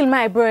 don't kill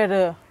my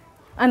brother."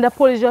 And the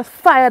police just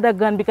fired the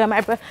gun because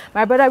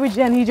my brother reached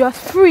there and he just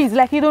freeze,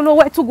 like he don't know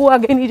where to go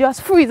again. He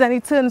just freeze and he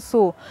turns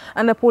so,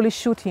 and the police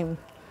shoot him.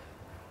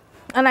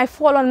 And I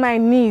fall on my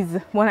knees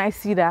when I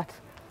see that.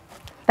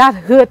 That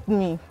hurt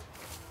me.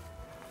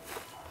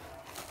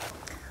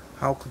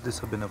 How could this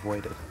have been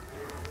avoided?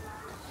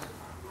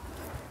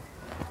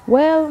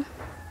 Well,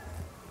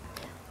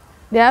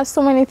 there are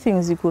so many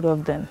things you could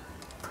have done.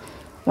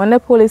 When the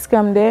police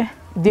come there,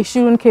 they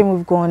shouldn't came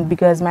with gun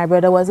because my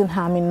brother wasn't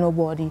harming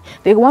nobody.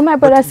 When my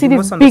brother see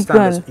this big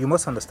gun. You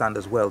must understand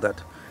as well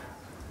that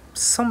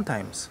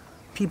sometimes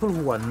people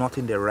who are not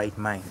in their right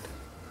mind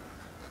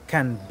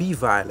can be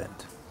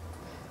violent.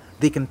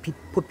 They can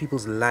put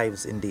people's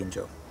lives in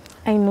danger.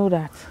 I know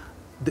that.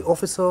 The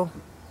officer,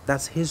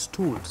 that's his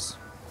tools.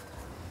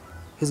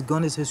 His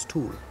gun is his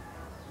tool.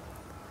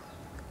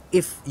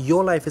 If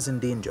your life is in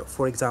danger,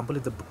 for example,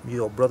 if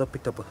your brother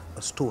picked up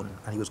a stone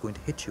and he was going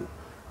to hit you,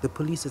 the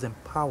police is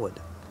empowered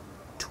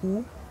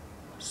to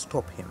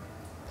stop him.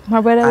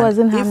 My brother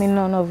wasn't harming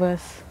none of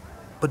us.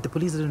 But the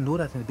police didn't know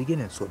that in the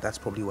beginning, so that's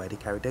probably why they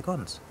carried their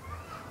guns.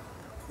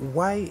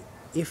 Why,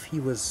 if he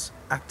was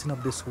acting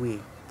up this way,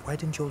 why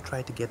didn't you all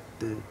try to get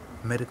the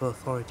medical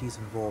authorities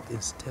involved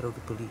instead of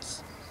the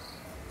police?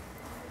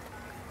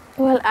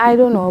 Well, I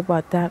don't know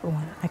about that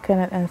one. I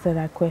cannot answer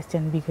that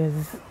question because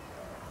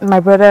my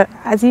brother,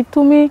 as he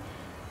told me,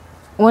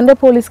 when the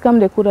police come,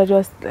 they would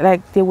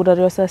have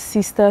just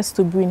assist us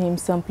to bring him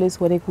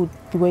someplace where he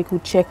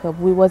could check up.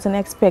 We wasn't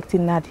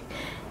expecting that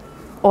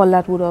all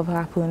that would have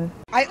happened.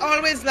 I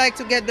always like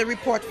to get the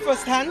report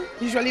firsthand,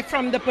 usually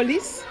from the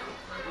police,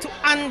 to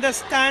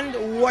understand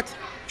what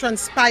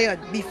transpired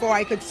before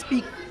I could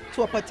speak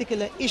to a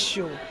particular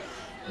issue.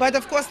 But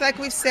of course, like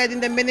we've said in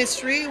the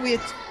ministry,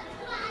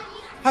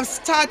 have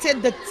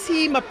started the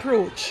team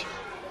approach,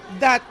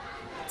 that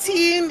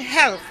team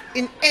health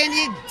in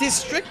any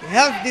district,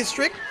 health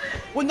district,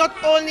 will not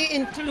only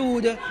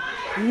include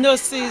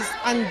nurses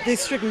and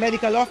district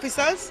medical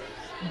officers,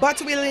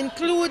 but will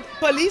include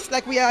police,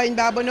 like we are in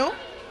Babonneau,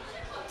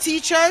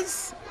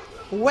 teachers,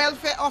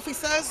 welfare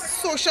officers,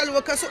 social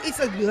workers. So it's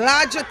a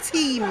larger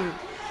team.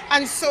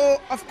 And so,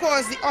 of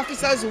course, the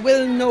officers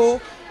will know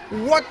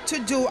what to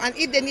do, and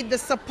if they need the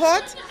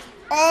support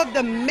of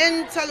the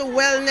mental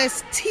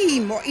wellness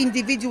team or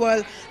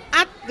individual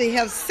at the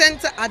health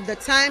center at the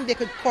time, they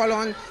could call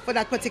on for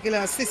that particular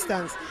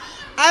assistance.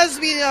 As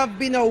we have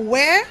been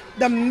aware,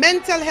 the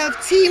mental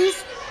health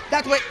teams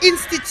that were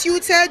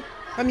instituted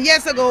from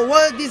years ago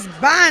were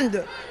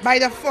disbanded by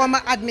the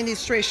former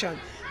administration.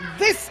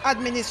 This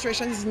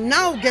administration is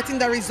now getting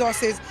the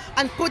resources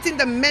and putting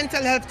the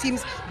mental health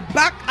teams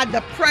back at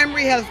the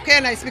primary health care,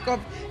 and I speak of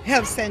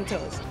health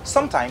centers.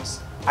 Sometimes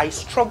I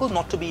struggle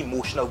not to be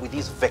emotional with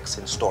these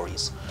vexing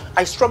stories.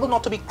 I struggle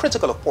not to be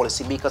critical of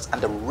policymakers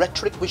and the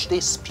rhetoric which they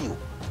spew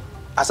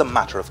as a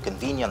matter of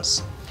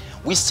convenience.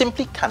 We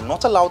simply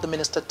cannot allow the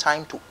minister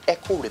time to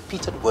echo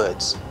repeated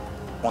words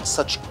on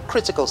such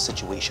critical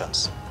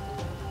situations.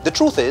 The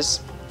truth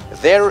is,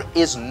 there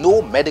is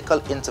no medical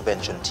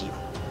intervention team.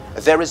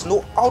 There is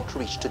no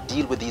outreach to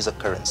deal with these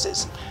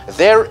occurrences.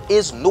 There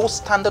is no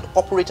standard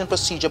operating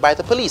procedure by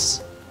the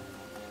police.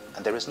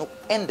 And there is no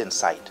end in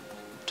sight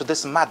to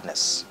this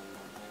madness.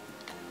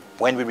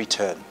 When we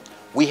return,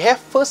 we hear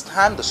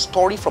firsthand the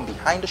story from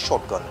behind the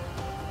shotgun,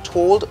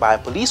 told by a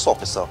police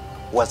officer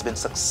who has been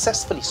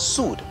successfully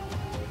sued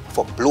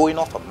for blowing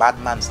off a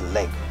madman's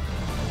leg.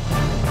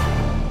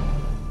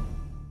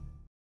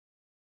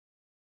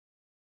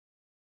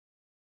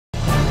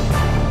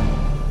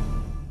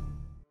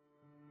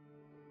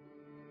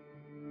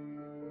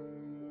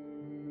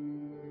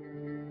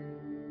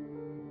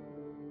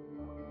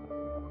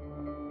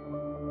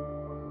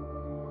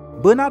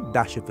 Bernard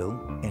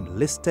Dasheville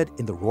enlisted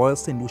in the Royal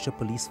St Lucia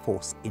Police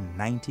Force in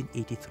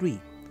 1983.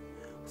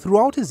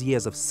 Throughout his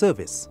years of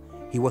service,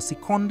 he was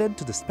seconded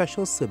to the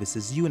Special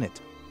Services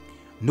Unit.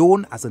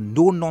 Known as a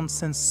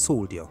no-nonsense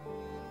soldier,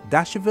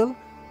 Dasheville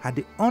had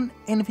the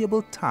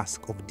unenviable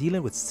task of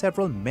dealing with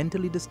several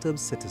mentally disturbed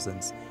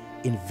citizens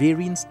in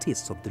varying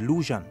states of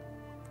delusion.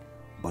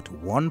 But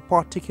one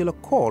particular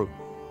call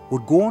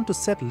would go on to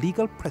set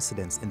legal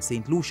precedents in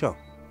St Lucia.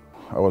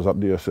 I was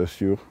at the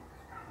SSU,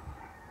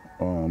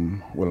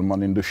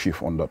 manning the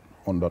shift on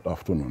that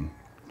afternoon,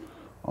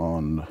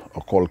 and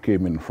a call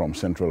came in from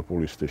Central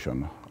Police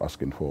Station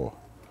asking for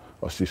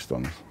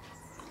assistance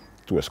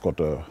to escort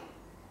a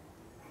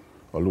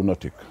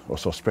lunatic, a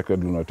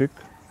suspected lunatic,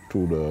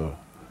 to the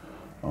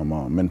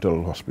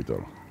mental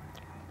hospital.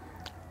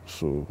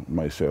 So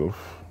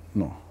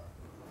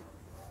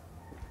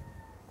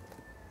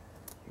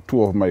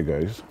two of my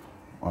guys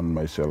and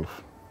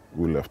myself,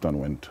 we left and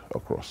went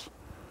across.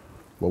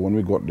 But when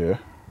we got there,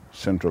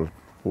 Central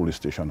Police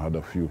Station had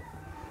a few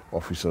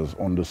officers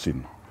on the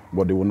scene,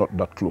 but they were not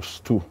that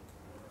close to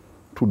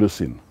the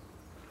scene.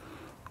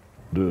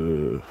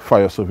 The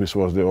fire service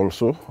was there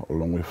also,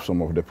 along with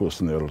some of the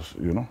personnel,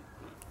 you know.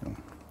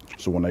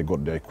 So when I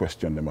got there, I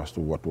questioned them as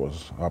to what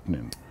was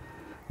happening.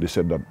 They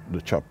said that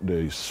the chap there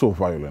is so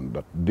violent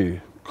that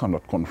they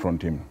cannot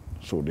confront him,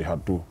 so they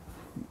had to,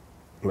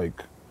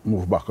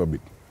 move back a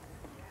bit.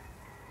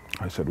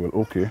 I said, well,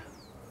 okay.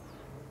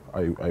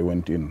 I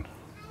went in.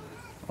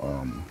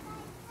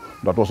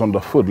 That was on the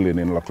 3rd lane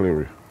in La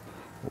Clery.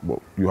 But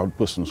you had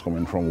persons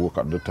coming from work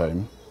at the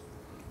time.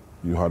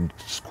 You had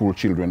school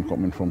children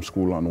coming from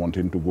school and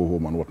wanting to go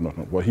home and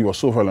whatnot. But he was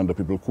so violent that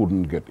people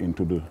couldn't get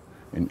into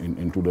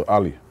the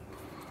alley.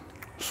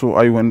 So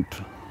I went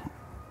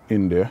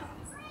in there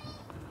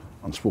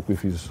and spoke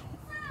with his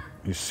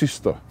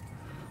sister.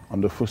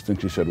 And the first thing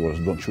she said was,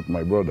 "Don't shoot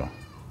my brother."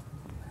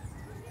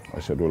 I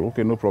said, well,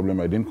 okay, no problem.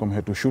 I didn't come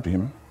here to shoot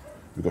him,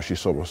 because she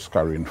saw us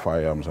carrying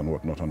firearms and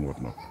whatnot and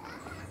whatnot.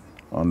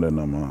 And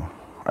then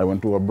I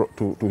went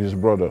to his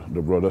brother.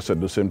 The brother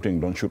said the same thing,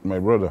 "Don't shoot my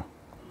brother."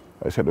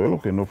 I said, well,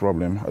 okay, no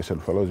problem. I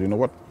said, fellas, you know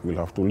what? We'll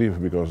have to leave,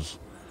 because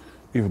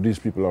if these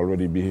people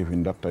already behave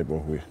in that type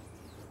of way,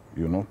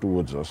 you know,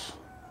 towards us,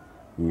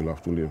 we will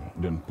have to leave.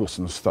 Then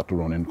persons start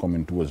running,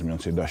 coming towards me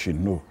and say, "Dashi,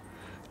 no,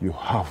 you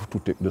have to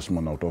take this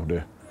man out of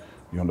there."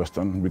 You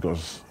understand?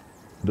 Because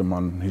the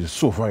man, he's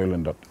so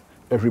violent that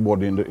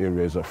everybody in the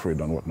area is afraid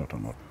and whatnot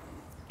and what.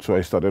 So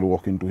I started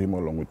walking to him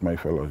along with my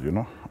fellows, you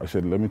know. I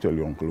said, "Let me tell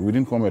you, uncle, we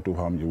didn't come here to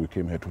harm you. We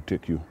came here to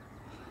take you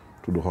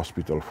to the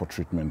hospital for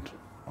treatment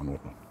and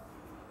whatnot."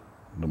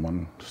 The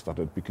man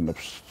started picking up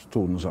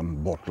stones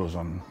and bottles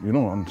and, you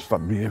know, and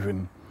start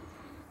behaving.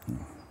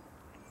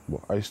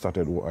 But I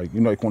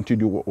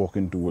continued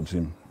walking towards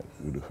him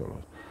with the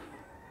fellows.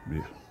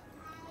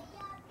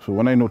 So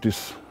when I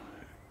noticed,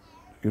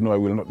 you know, I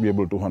will not be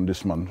able to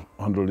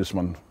handle this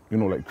man, you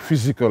know, like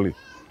physically,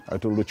 I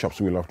told the chaps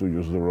we'll have to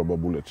use the rubber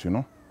bullets, you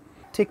know.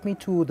 Take me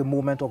to the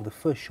moment of the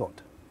first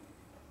shot.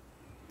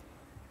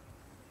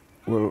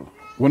 Well,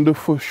 when the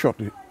first shot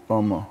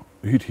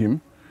hit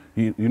him,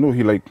 he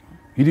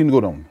didn't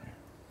go down.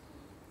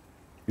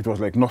 It was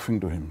like nothing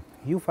to him.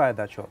 You fired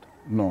that shot?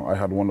 No, I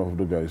had one of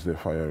the guys there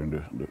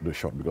firing the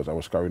shot because I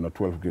was carrying a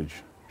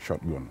 12-gauge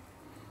shotgun.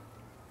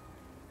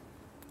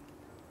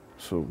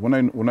 So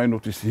when I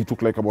noticed, he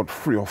took like about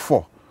 3 or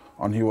 4,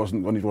 and it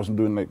wasn't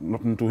doing like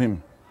nothing to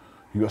him.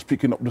 He was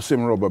picking up the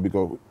same rubber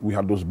because we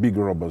had those big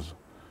rubbers.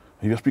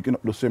 He was picking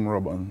up the same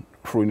rubber and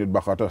throwing it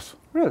back at us.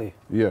 Really?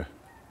 Yeah.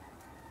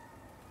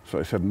 So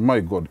I said, my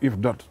God, if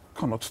that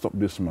cannot stop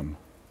this man,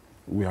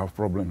 we have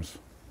problems,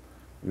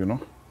 you know?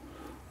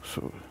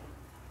 So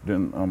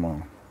then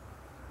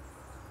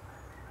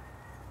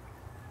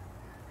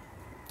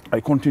I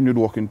continued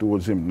walking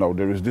towards him. Now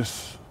there is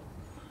this,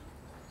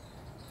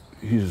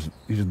 his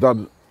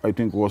dad, I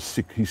think, was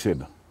sick, he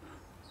said,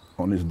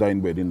 on his dying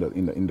bed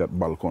in that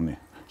balcony.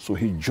 So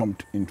he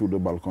jumped into the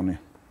balcony.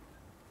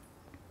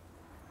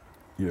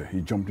 Yeah,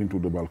 he jumped into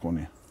the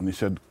balcony and he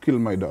said, kill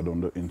my dad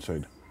on the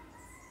inside.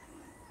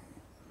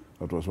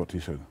 That was what he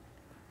said.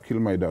 Kill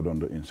my dad on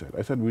the inside.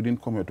 I said, we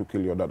didn't come here to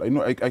kill your dad.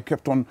 I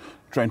kept on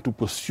trying to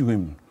pursue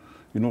him,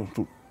 you know,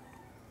 to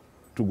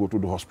go to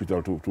the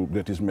hospital to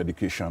get his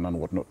medication and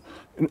whatnot.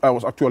 I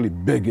was actually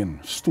begging,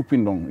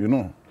 stooping down, you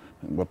know,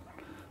 but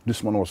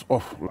this man was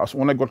off.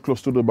 When I got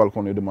close to the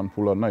balcony, the man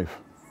pulled a knife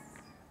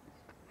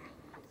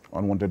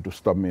and wanted to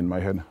stab me in my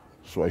head.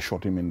 So I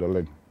shot him in the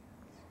leg.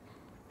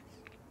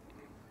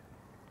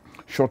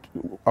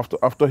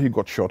 After he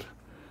got shot,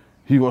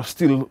 he was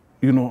still,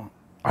 you know,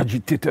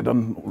 agitated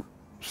and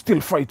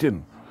still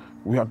fighting.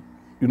 We had,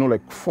 you know,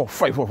 like 4 or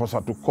 5 of us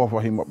had to cover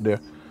him up there,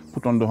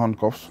 put on the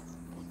handcuffs,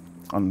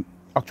 and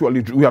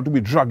actually we had to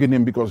be dragging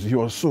him because he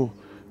was so,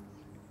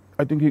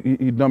 I think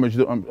he damaged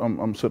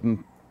the,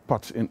 certain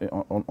parts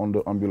on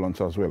the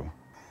ambulance as well.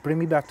 Bring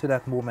me back to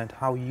that moment,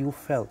 how you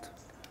felt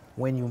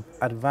when you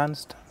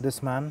advanced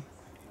this man,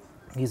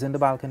 he's in the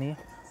balcony,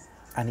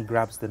 and he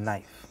grabs the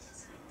knife.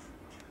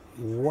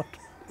 What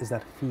is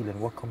that feeling?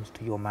 What comes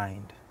to your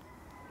mind?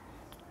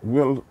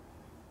 Well,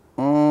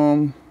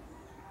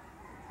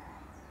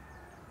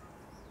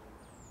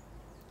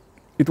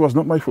 it was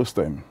not my first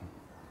time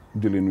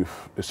dealing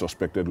with a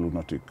suspected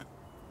lunatic.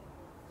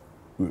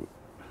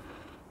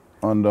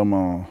 And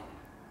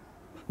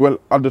well,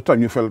 at the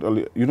time you felt,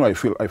 you know, I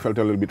felt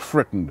a little bit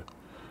threatened,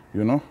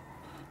 you know,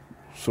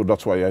 so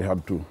that's why I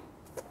had to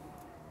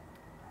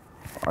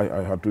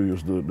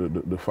use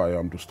the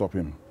firearm to stop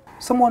him.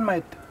 Someone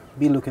might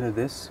be looking at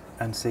this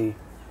and say,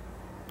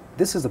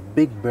 this is a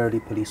big burly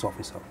police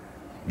officer,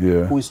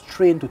 yeah, who is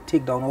trained to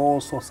take down all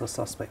sorts of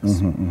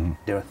suspects.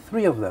 There are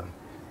 3 of them.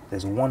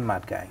 There's 1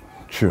 mad guy.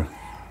 Sure.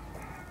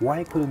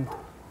 Why couldn't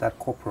that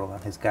corporal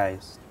and his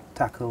guys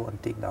tackle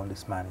and take down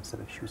this man instead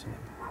of shooting him?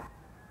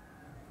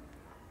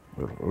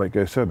 Well, like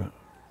I said,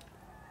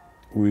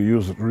 we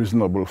used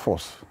reasonable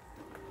force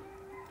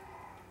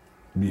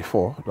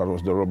before. That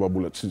was the rubber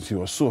bullet. Since he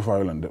was so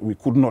violent that we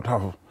could not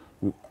have,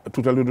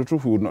 to tell you the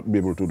truth, we would not be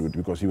able to do it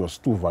because he was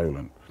too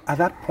violent. At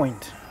that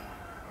point,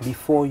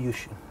 before you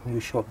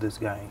shot this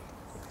guy,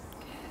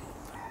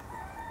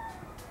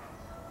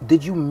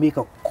 did you make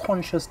a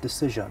conscious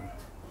decision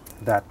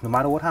that no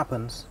matter what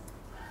happens,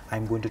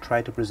 I'm going to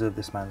try to preserve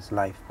this man's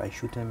life by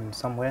shooting him in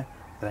somewhere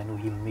that I know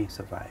he may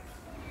survive?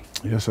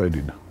 Yes, I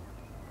did.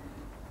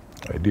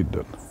 I did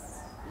that.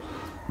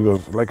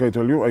 Because, like I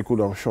tell you, I could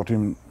have shot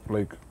him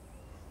like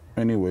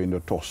anywhere in the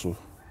torso,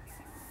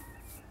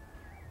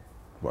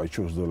 but I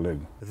chose the leg.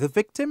 The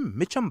victim,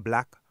 Mitchum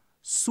Black,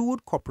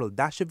 sued Corporal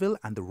Dasheville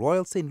and the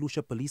Royal St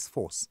Lucia Police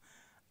Force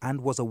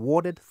and was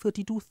awarded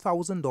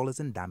 $32,000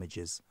 in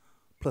damages,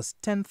 plus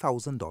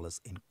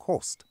 $10,000 in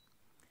cost.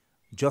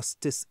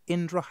 Justice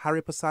Indra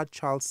Hariprasad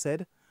Charles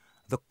said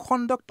the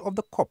conduct of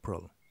the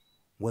corporal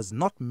was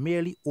not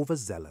merely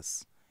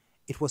overzealous,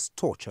 it was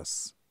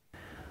tortuous.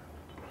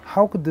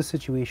 How could this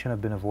situation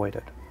have been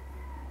avoided?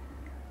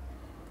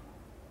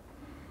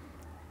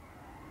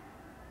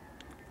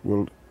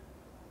 Well,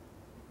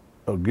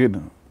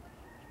 again,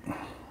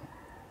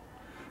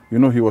 you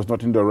know, he was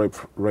not in the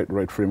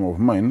right frame of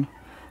mind,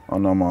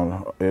 and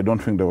I don't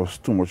think there was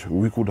too much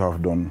we could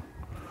have done,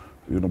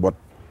 you know, but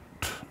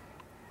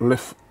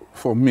left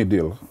for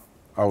middle,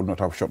 I would not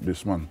have shot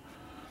this man,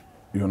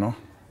 you know.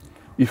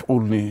 If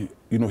only,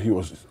 you know, he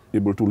was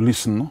able to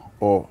listen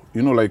or,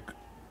 you know, like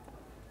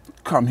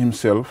calm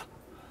himself,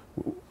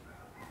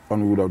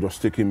 and we would have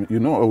just taken him, you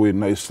know, away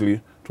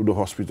nicely to the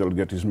hospital,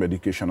 get his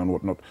medication and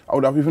whatnot. I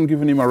would have even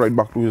given him a ride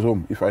back to his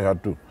home if I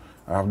had to.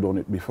 I have done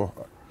it before,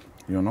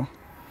 you know.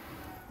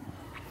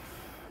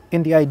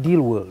 In the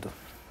ideal world,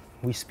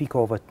 we speak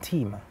of a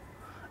team,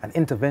 an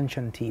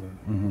intervention team,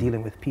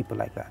 dealing with people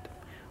like that.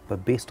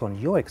 But based on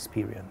your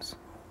experience,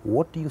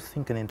 what do you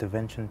think an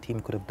intervention team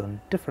could have done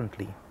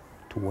differently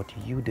to what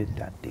you did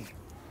that day?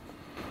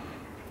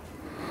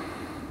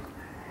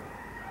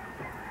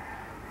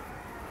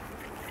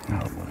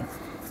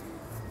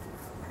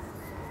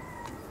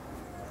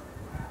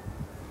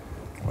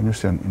 When you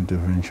say an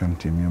intervention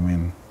team, you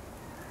mean?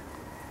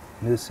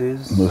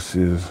 Nurses?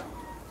 Nurses.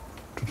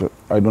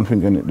 I don't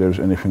think there's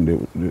anything they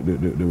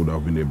would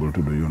have been able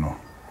to do, you know.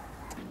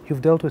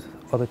 You've dealt with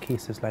other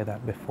cases like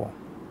that before.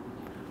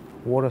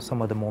 What are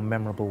some of the more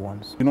memorable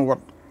ones? You know what?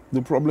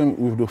 The problem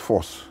with the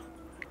force,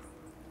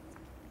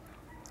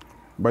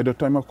 by the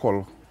time a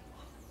call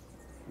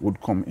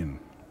would come in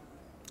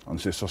and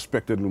say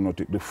suspected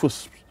lunatic, the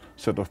first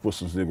set of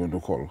persons they're going to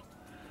call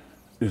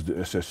is the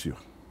SSU.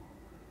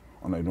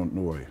 And I don't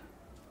know why.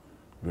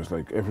 Because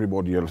like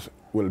everybody else,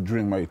 well,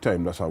 during my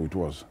time, that's how it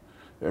was.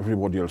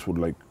 Everybody else would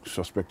like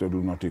suspected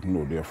lunatic,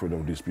 no, they're afraid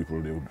of these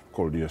people, they would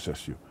call the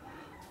SSU.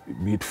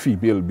 Be it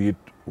female, be it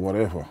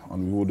whatever,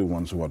 and we were the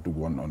ones who had to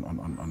go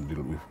and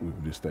deal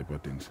with this type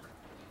of things.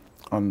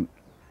 And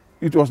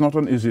it was not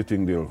an easy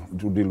thing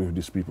to deal with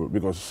these people,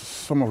 because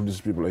some of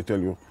these people, I tell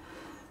you,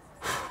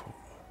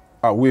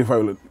 are way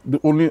violent. The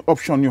only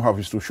option you have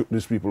is to shoot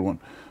these people.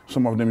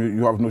 Some of them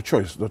you have no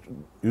choice. That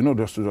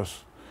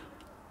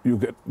you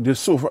get this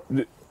so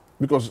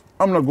because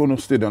I'm not going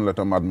to stay there and let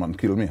a madman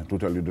kill me, to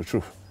tell you the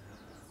truth.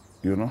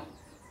 You know.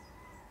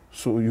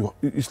 So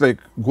it's like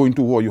going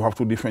to war. You have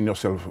to defend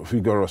yourself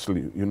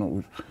vigorously. You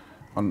know,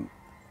 and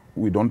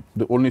we don't.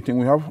 The only thing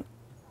we have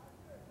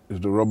is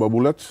the rubber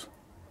bullets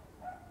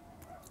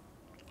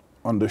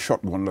and the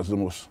shotgun. That's the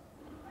most,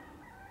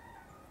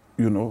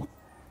 you know,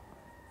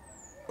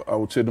 I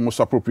would say the most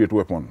appropriate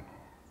weapon.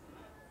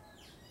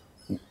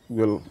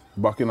 Well,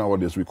 back in our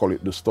days, we call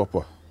it the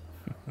stopper.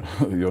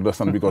 You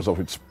understand? Because of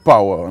its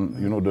power and,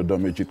 you know, the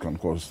damage it can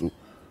cause to,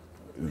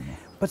 you know.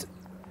 But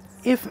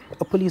if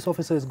a police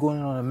officer is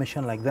going on a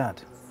mission like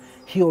that,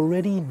 he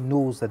already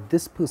knows that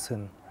this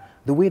person,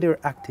 the way they're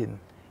acting,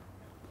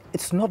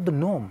 it's not the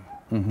norm.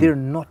 Mm-hmm. They're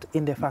not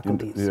in their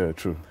faculties. Yeah,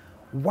 true.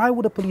 Why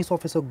would a police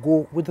officer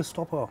go with the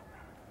stopper?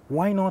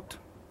 Why not?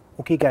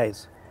 Okay,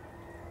 guys,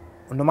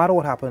 no matter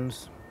what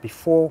happens,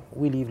 before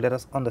we leave, let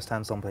us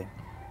understand something.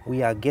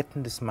 We are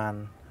getting this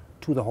man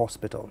to the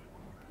hospital.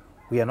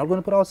 We are not going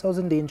to put ourselves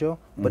in danger,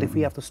 but if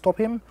we have to stop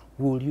him,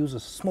 we will use a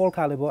small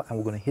caliber and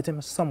we're going to hit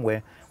him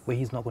somewhere where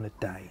he's not going to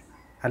die.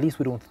 At least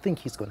we don't think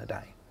he's going to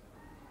die.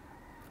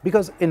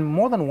 Because in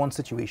more than one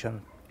situation,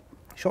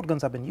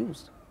 shotguns have been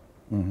used.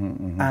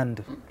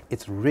 And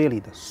it's really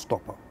the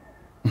stopper.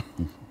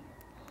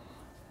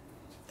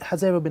 Has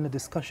there ever been a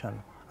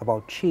discussion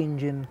about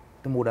changing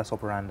the modus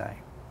operandi?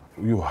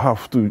 You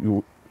have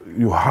to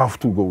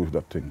go with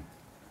that thing.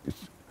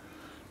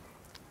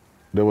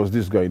 There was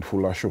this guy in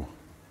Fulasho.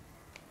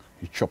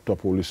 He chopped a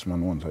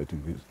policeman once, I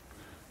think,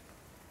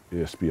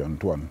 he's ASP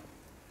Antoine.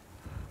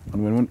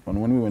 And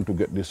when we went to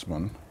get this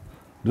man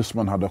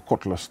had a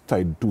cutlass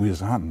tied to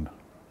his hand.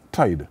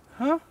 Tied.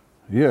 Huh?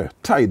 Yeah,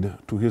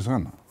 tied to his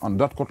hand. And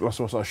that cutlass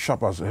was as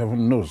sharp as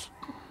heaven knows.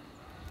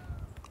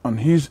 And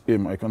his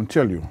aim, I can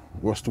tell you,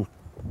 was to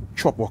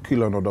chop or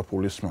kill another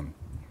policeman.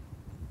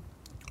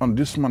 And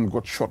this man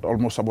got shot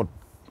almost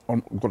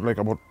got like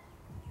about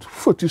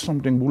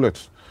 30-something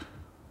bullets.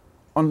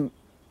 And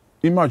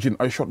imagine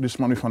I shot this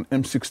man with an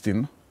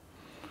M16,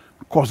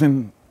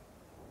 causing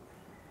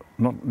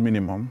not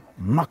minimum,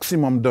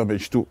 maximum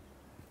damage to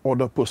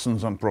other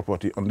persons and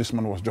property, and this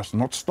man was just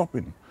not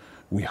stopping.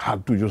 We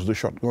had to use the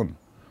shotgun.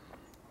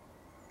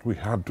 We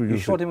had to use it.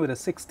 You shot him with a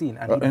 16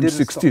 and he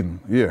M16, didn't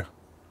stop. Yeah.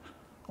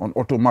 On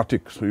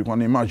automatic, so you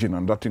can imagine,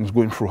 and that thing's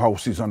going through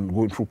houses and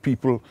going through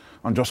people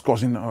and just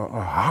causing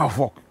a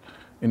havoc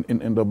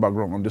in the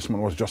background, and this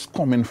man was just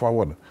coming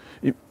forward.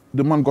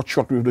 The man got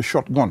shot with the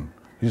shotgun.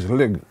 His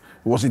leg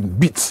was in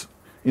bits,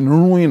 in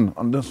ruin,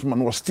 and this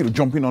man was still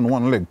jumping on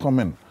one leg,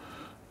 coming.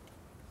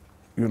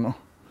 You know?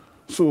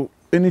 So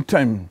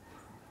anytime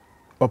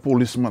a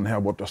policeman hears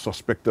about a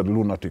suspected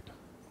lunatic,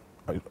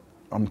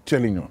 I'm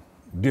telling you,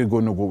 they're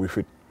going to go with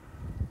it.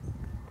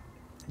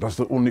 That's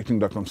the only thing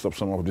that can stop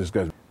some of these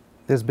guys.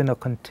 There's been a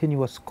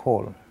continuous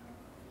call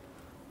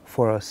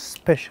for a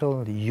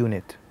special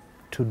unit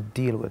to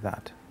deal with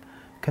that.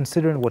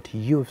 Considering what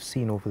you've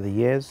seen over the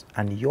years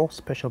and your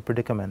special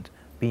predicament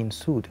being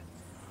sued,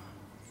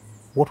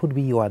 what would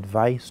be your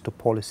advice to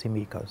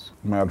policymakers?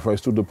 My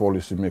advice to the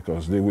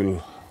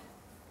policymakers,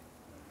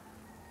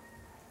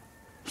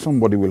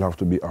 somebody will have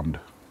to be armed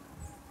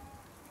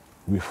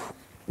with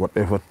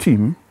whatever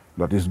team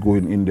that is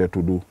going in there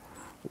to do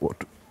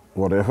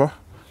whatever.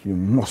 You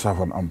must have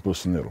an armed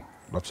personnel.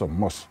 That's a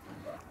must.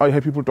 I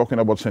hear people talking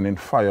about sending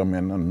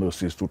firemen and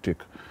nurses to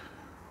take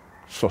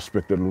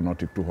suspected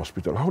lunatic to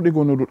hospital. How are they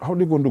going to do? How are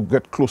they going to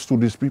get close to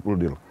these people,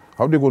 Dale?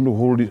 How are they going to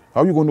hold it?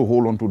 How are you going to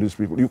hold on to these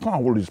people? You can't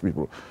hold these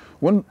people.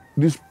 When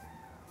these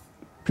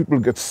people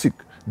get sick,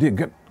 they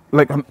get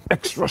like an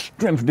extra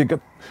strength. They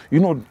get, you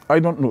know, I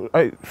don't know.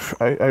 I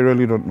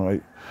really don't know.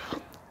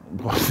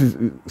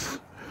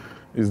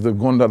 It's the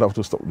gun that have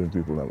to stop the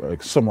people.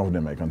 Like some of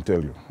them, I can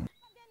tell you.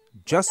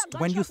 Just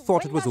when you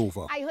thought it was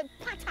over. I heard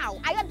pat-ow.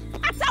 I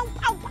heard pat-ow,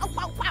 pow, pow,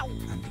 pow, pow.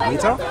 And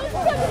later,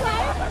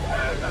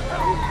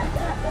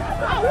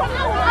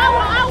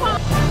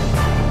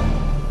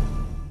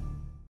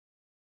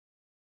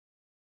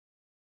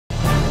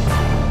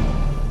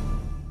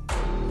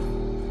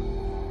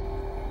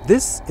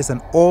 this is an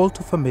all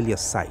too familiar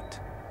sight.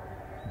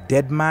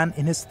 Dead man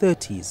in his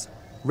 30s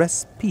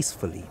rests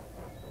peacefully,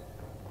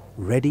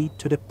 ready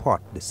to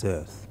depart this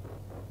earth.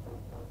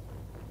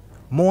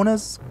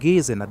 Mourners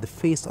gazing at the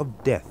face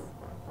of death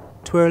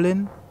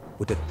twirling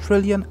with a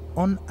trillion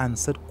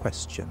unanswered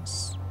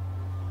questions.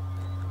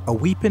 A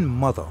weeping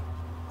mother,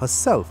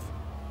 herself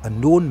a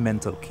known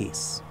mental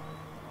case,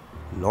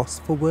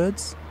 lost for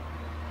words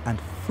and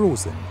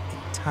frozen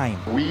in time.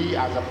 We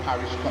as a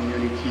parish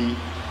community,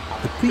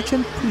 the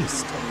preaching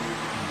priest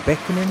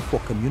beckoning for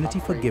community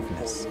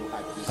forgiveness,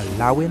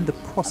 allowing the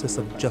process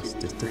of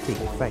justice to take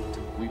effect.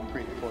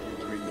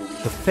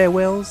 The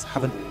farewells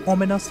have an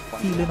ominous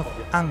feeling of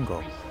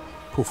anger,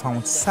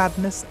 profound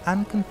sadness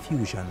and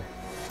confusion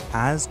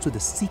as to the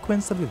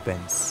sequence of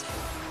events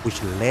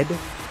which led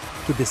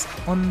to this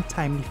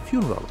untimely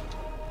funeral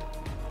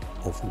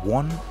of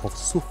one of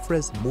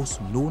Soufrière's most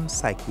known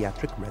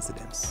psychiatric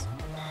residents.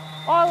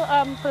 All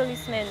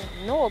policemen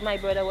know my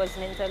brother was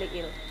mentally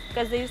ill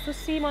because they used to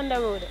see him on the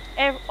road.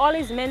 All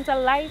his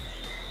mental life,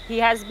 he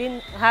has been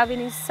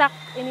having his sack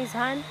in his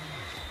hand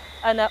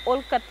and an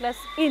old cutlass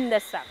in the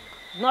sack,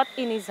 not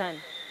in his hand.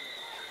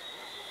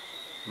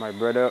 My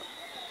brother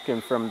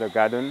came from the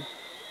garden,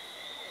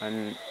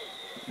 and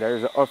there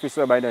is an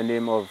officer by the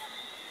name of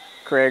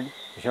Craig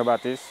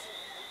Jean-Baptiste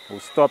who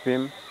stopped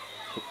him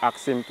to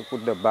ask him to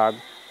put the bag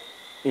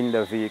in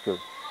the vehicle,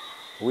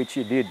 which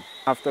he did.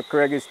 After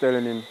Craig is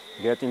telling him,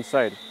 get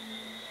inside.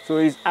 So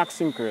he's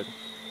asking Craig,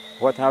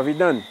 what have you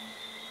done?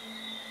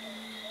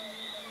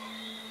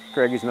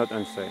 Craig is not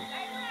answering.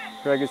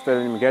 Craig is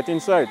telling him, get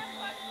inside.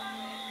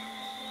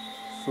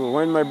 So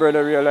when my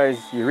brother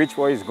realized he reached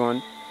for his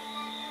gun,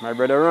 my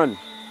brother ran.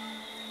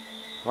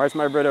 Whilst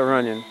my brother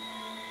running,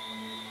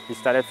 he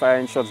started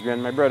firing shots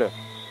behind my brother.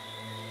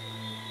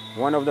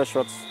 One of the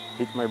shots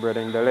hit my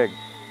brother in the leg.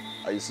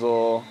 I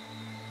saw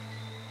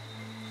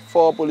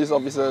 4 police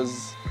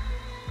officers.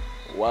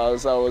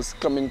 Whilst I was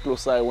coming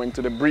closer, I went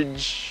to the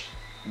bridge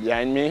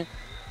behind me.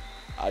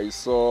 I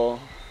saw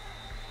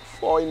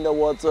 4 in the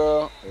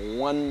water,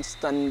 1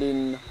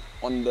 standing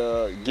on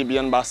the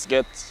Gibeon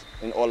basket.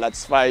 In all,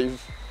 that's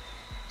 5.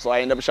 So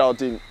I ended up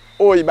shouting,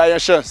 "Oi, by your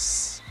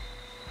shoes!"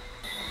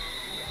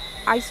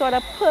 I saw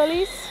the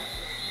police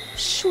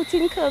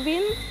shooting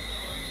Kevin.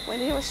 When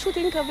they were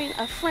shooting Kevin,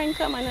 a friend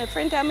came and a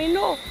friend told me,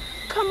 "No,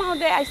 come out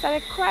there." I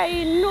started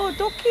crying, "No,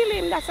 don't kill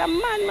him. That's a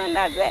madman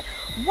that's there.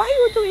 Why are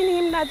you doing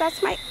him that?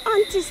 That's my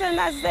auntie son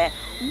that's there.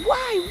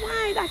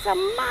 Why? That's a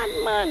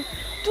madman.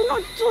 Do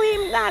not do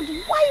him that.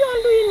 Why are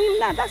you doing him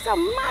that? That's a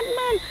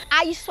madman."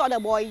 I saw the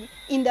boy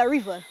in the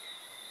river,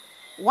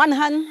 one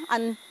hand,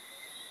 and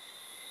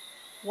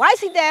while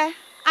he there,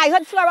 I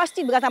heard Flora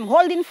still because I'm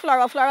holding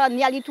Flora. Flora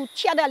nearly to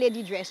tear the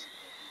lady dress.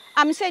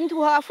 I'm saying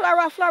to her,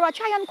 Flora,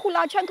 try and cool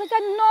out. She said,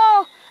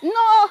 no,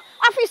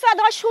 officer,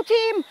 don't shoot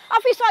him.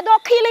 Officer,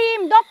 don't kill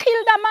him. Don't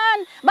kill the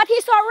man. But he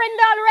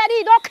surrendered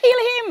already. Don't kill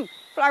him.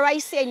 Flora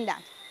is saying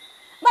that.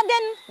 But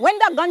then when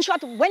the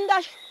gunshot,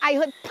 I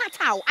heard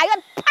patow. I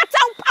heard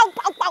patow, pow,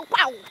 pow, pow,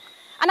 pow.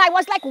 And I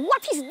was like,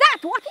 what is that?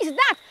 What is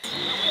that?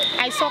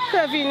 I saw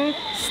Kevin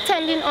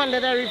standing under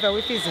the river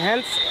with his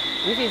hands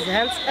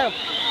up.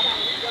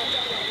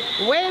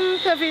 When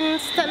Kevin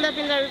stand up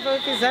in the river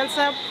with his hands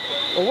up,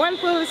 1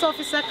 police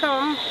officer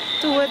come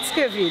towards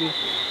Kevin.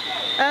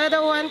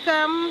 Other one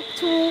come,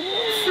 2,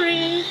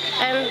 3,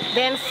 and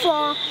then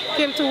 4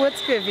 came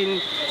towards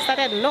Kevin.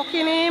 Started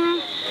knocking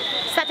him.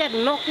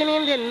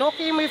 They knock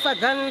him with a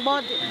gun,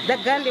 but the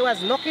gun, they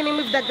was knocking him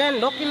with the gun,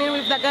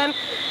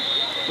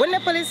 When the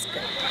police,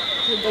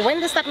 when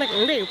they start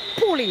knocking, they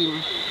pull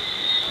him.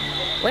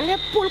 When they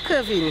pull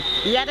Kevin,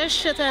 he had a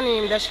shirt on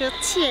him, the shirt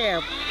tear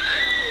up.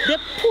 They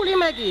pull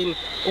him again.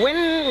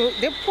 When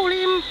they pull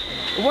him,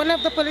 one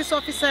of the police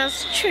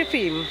officers trip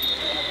him.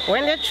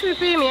 When they trip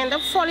him, he ended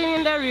up falling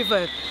in the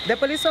river. The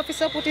police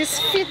officer put his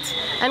feet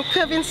on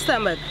Kevin's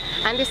stomach,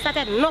 and they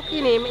started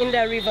knocking him in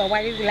the river.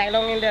 While he lay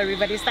down in the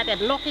river, they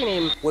started knocking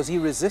him. Was he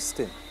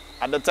resisting?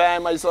 At the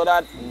time I saw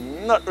that,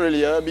 not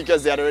really,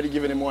 because they had already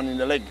given him one in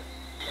the leg.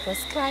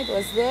 Because Clyde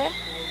was there,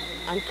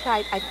 and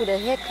Clyde, I could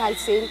have heard Clyde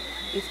saying,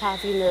 "It's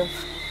have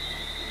enough."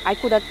 I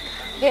could have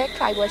heard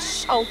Clyde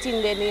was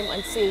shouting their name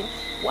and saying,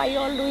 "Why you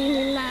all doing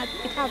him that?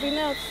 It have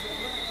enough."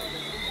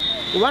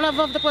 One of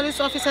the police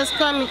officers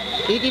come,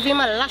 he give him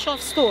a lash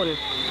of stone.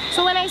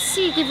 So when I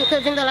see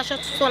Kevin the lash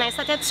of stone, I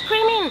started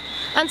screaming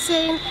and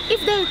saying,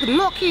 if they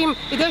knock him,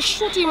 if they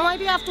shoot him, why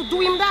do they have to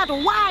do him that?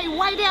 Why?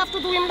 Why they have to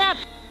do him that?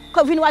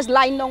 Kevin was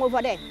lying down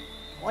over there.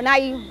 When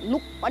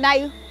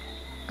I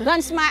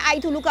glanced my eye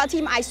to look at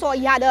him, I saw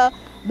he had a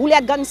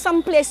bullet gun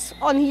someplace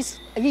on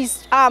his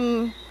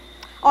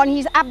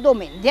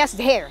abdomen, just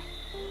there.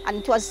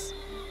 And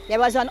there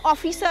was an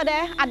officer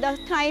there at the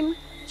time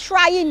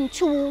trying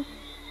to,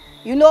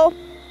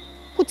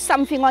 put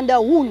something on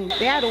the wound.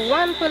 They had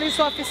 1 police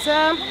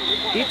officer,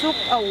 he took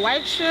a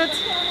white shirt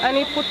and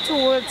he put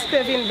towards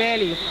Kevin's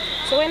belly.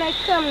 So when I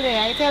come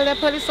there, I tell the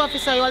police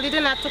officer, you all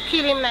didn't have to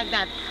kill him like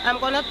that. I'm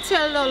going to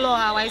tell the law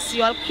how I see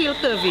you all kill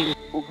Kevin.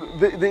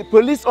 The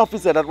police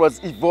officer that was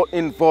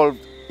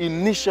involved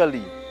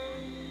initially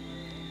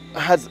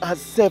has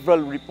several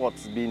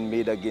reports being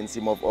made against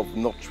him of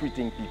not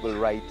treating people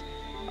right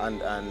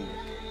and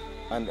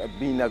and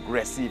being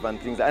aggressive and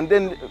things. And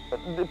then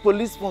the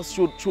police force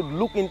should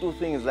look into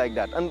things like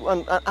that and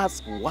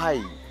ask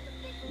why.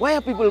 Why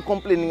are people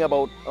complaining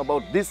about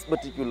this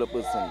particular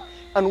person?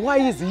 And why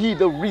is he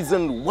the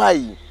reason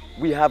why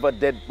we have a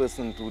dead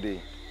person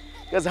today?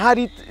 Because had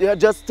he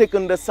just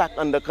taken the sack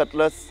and the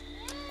cutlass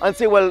and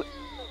say, well,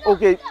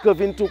 okay,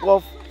 Kevin took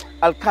off,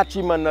 I'll catch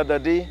him another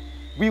day,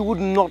 we would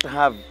not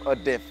have a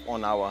death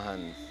on our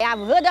hands. I have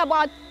heard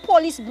about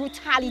police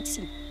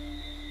brutality.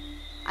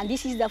 And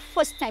this is the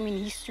first time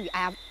in history I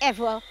have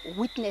ever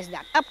witnessed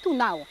that. Up to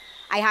now,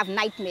 I have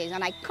nightmares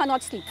and I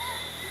cannot sleep.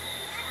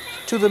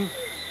 To the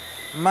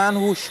man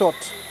who shot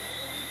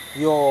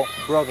your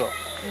brother,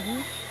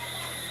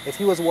 if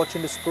he was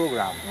watching this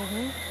program,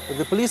 if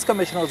the police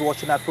commissioner was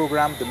watching that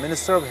program, the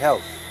Minister of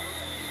Health,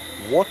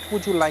 what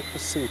would you like to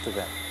say to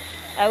them?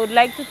 I would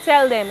like to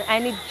tell them I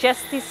need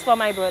justice for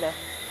my brother.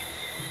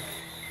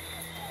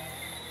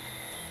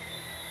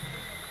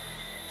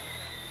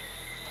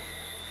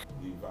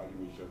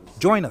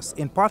 Join us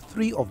in part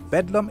 3 of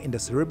Bedlam in the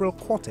Cerebral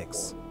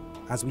Cortex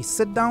as we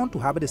sit down to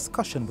have a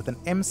discussion with an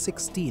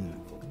M16.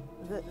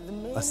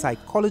 A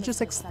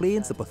psychologist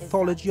explains the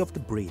pathology of the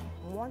brain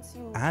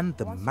and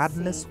the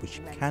madness which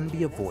can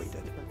be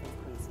avoided.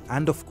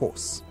 And of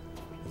course,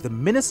 the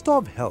Minister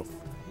of Health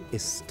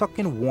is stuck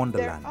in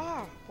Wonderland,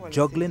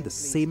 juggling the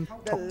same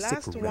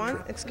toxic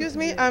rhetoric. Excuse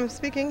me, I'm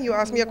speaking. You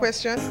asked me a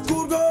question.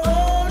 Could go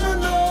on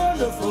and on,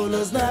 the fool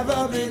has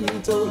never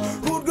been told.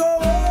 Could go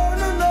on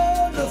and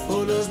on, the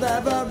fool has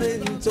never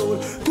been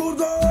told. Could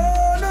go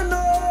on and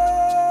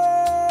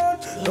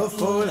on, the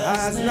fool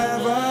has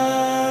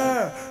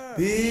never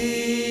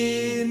been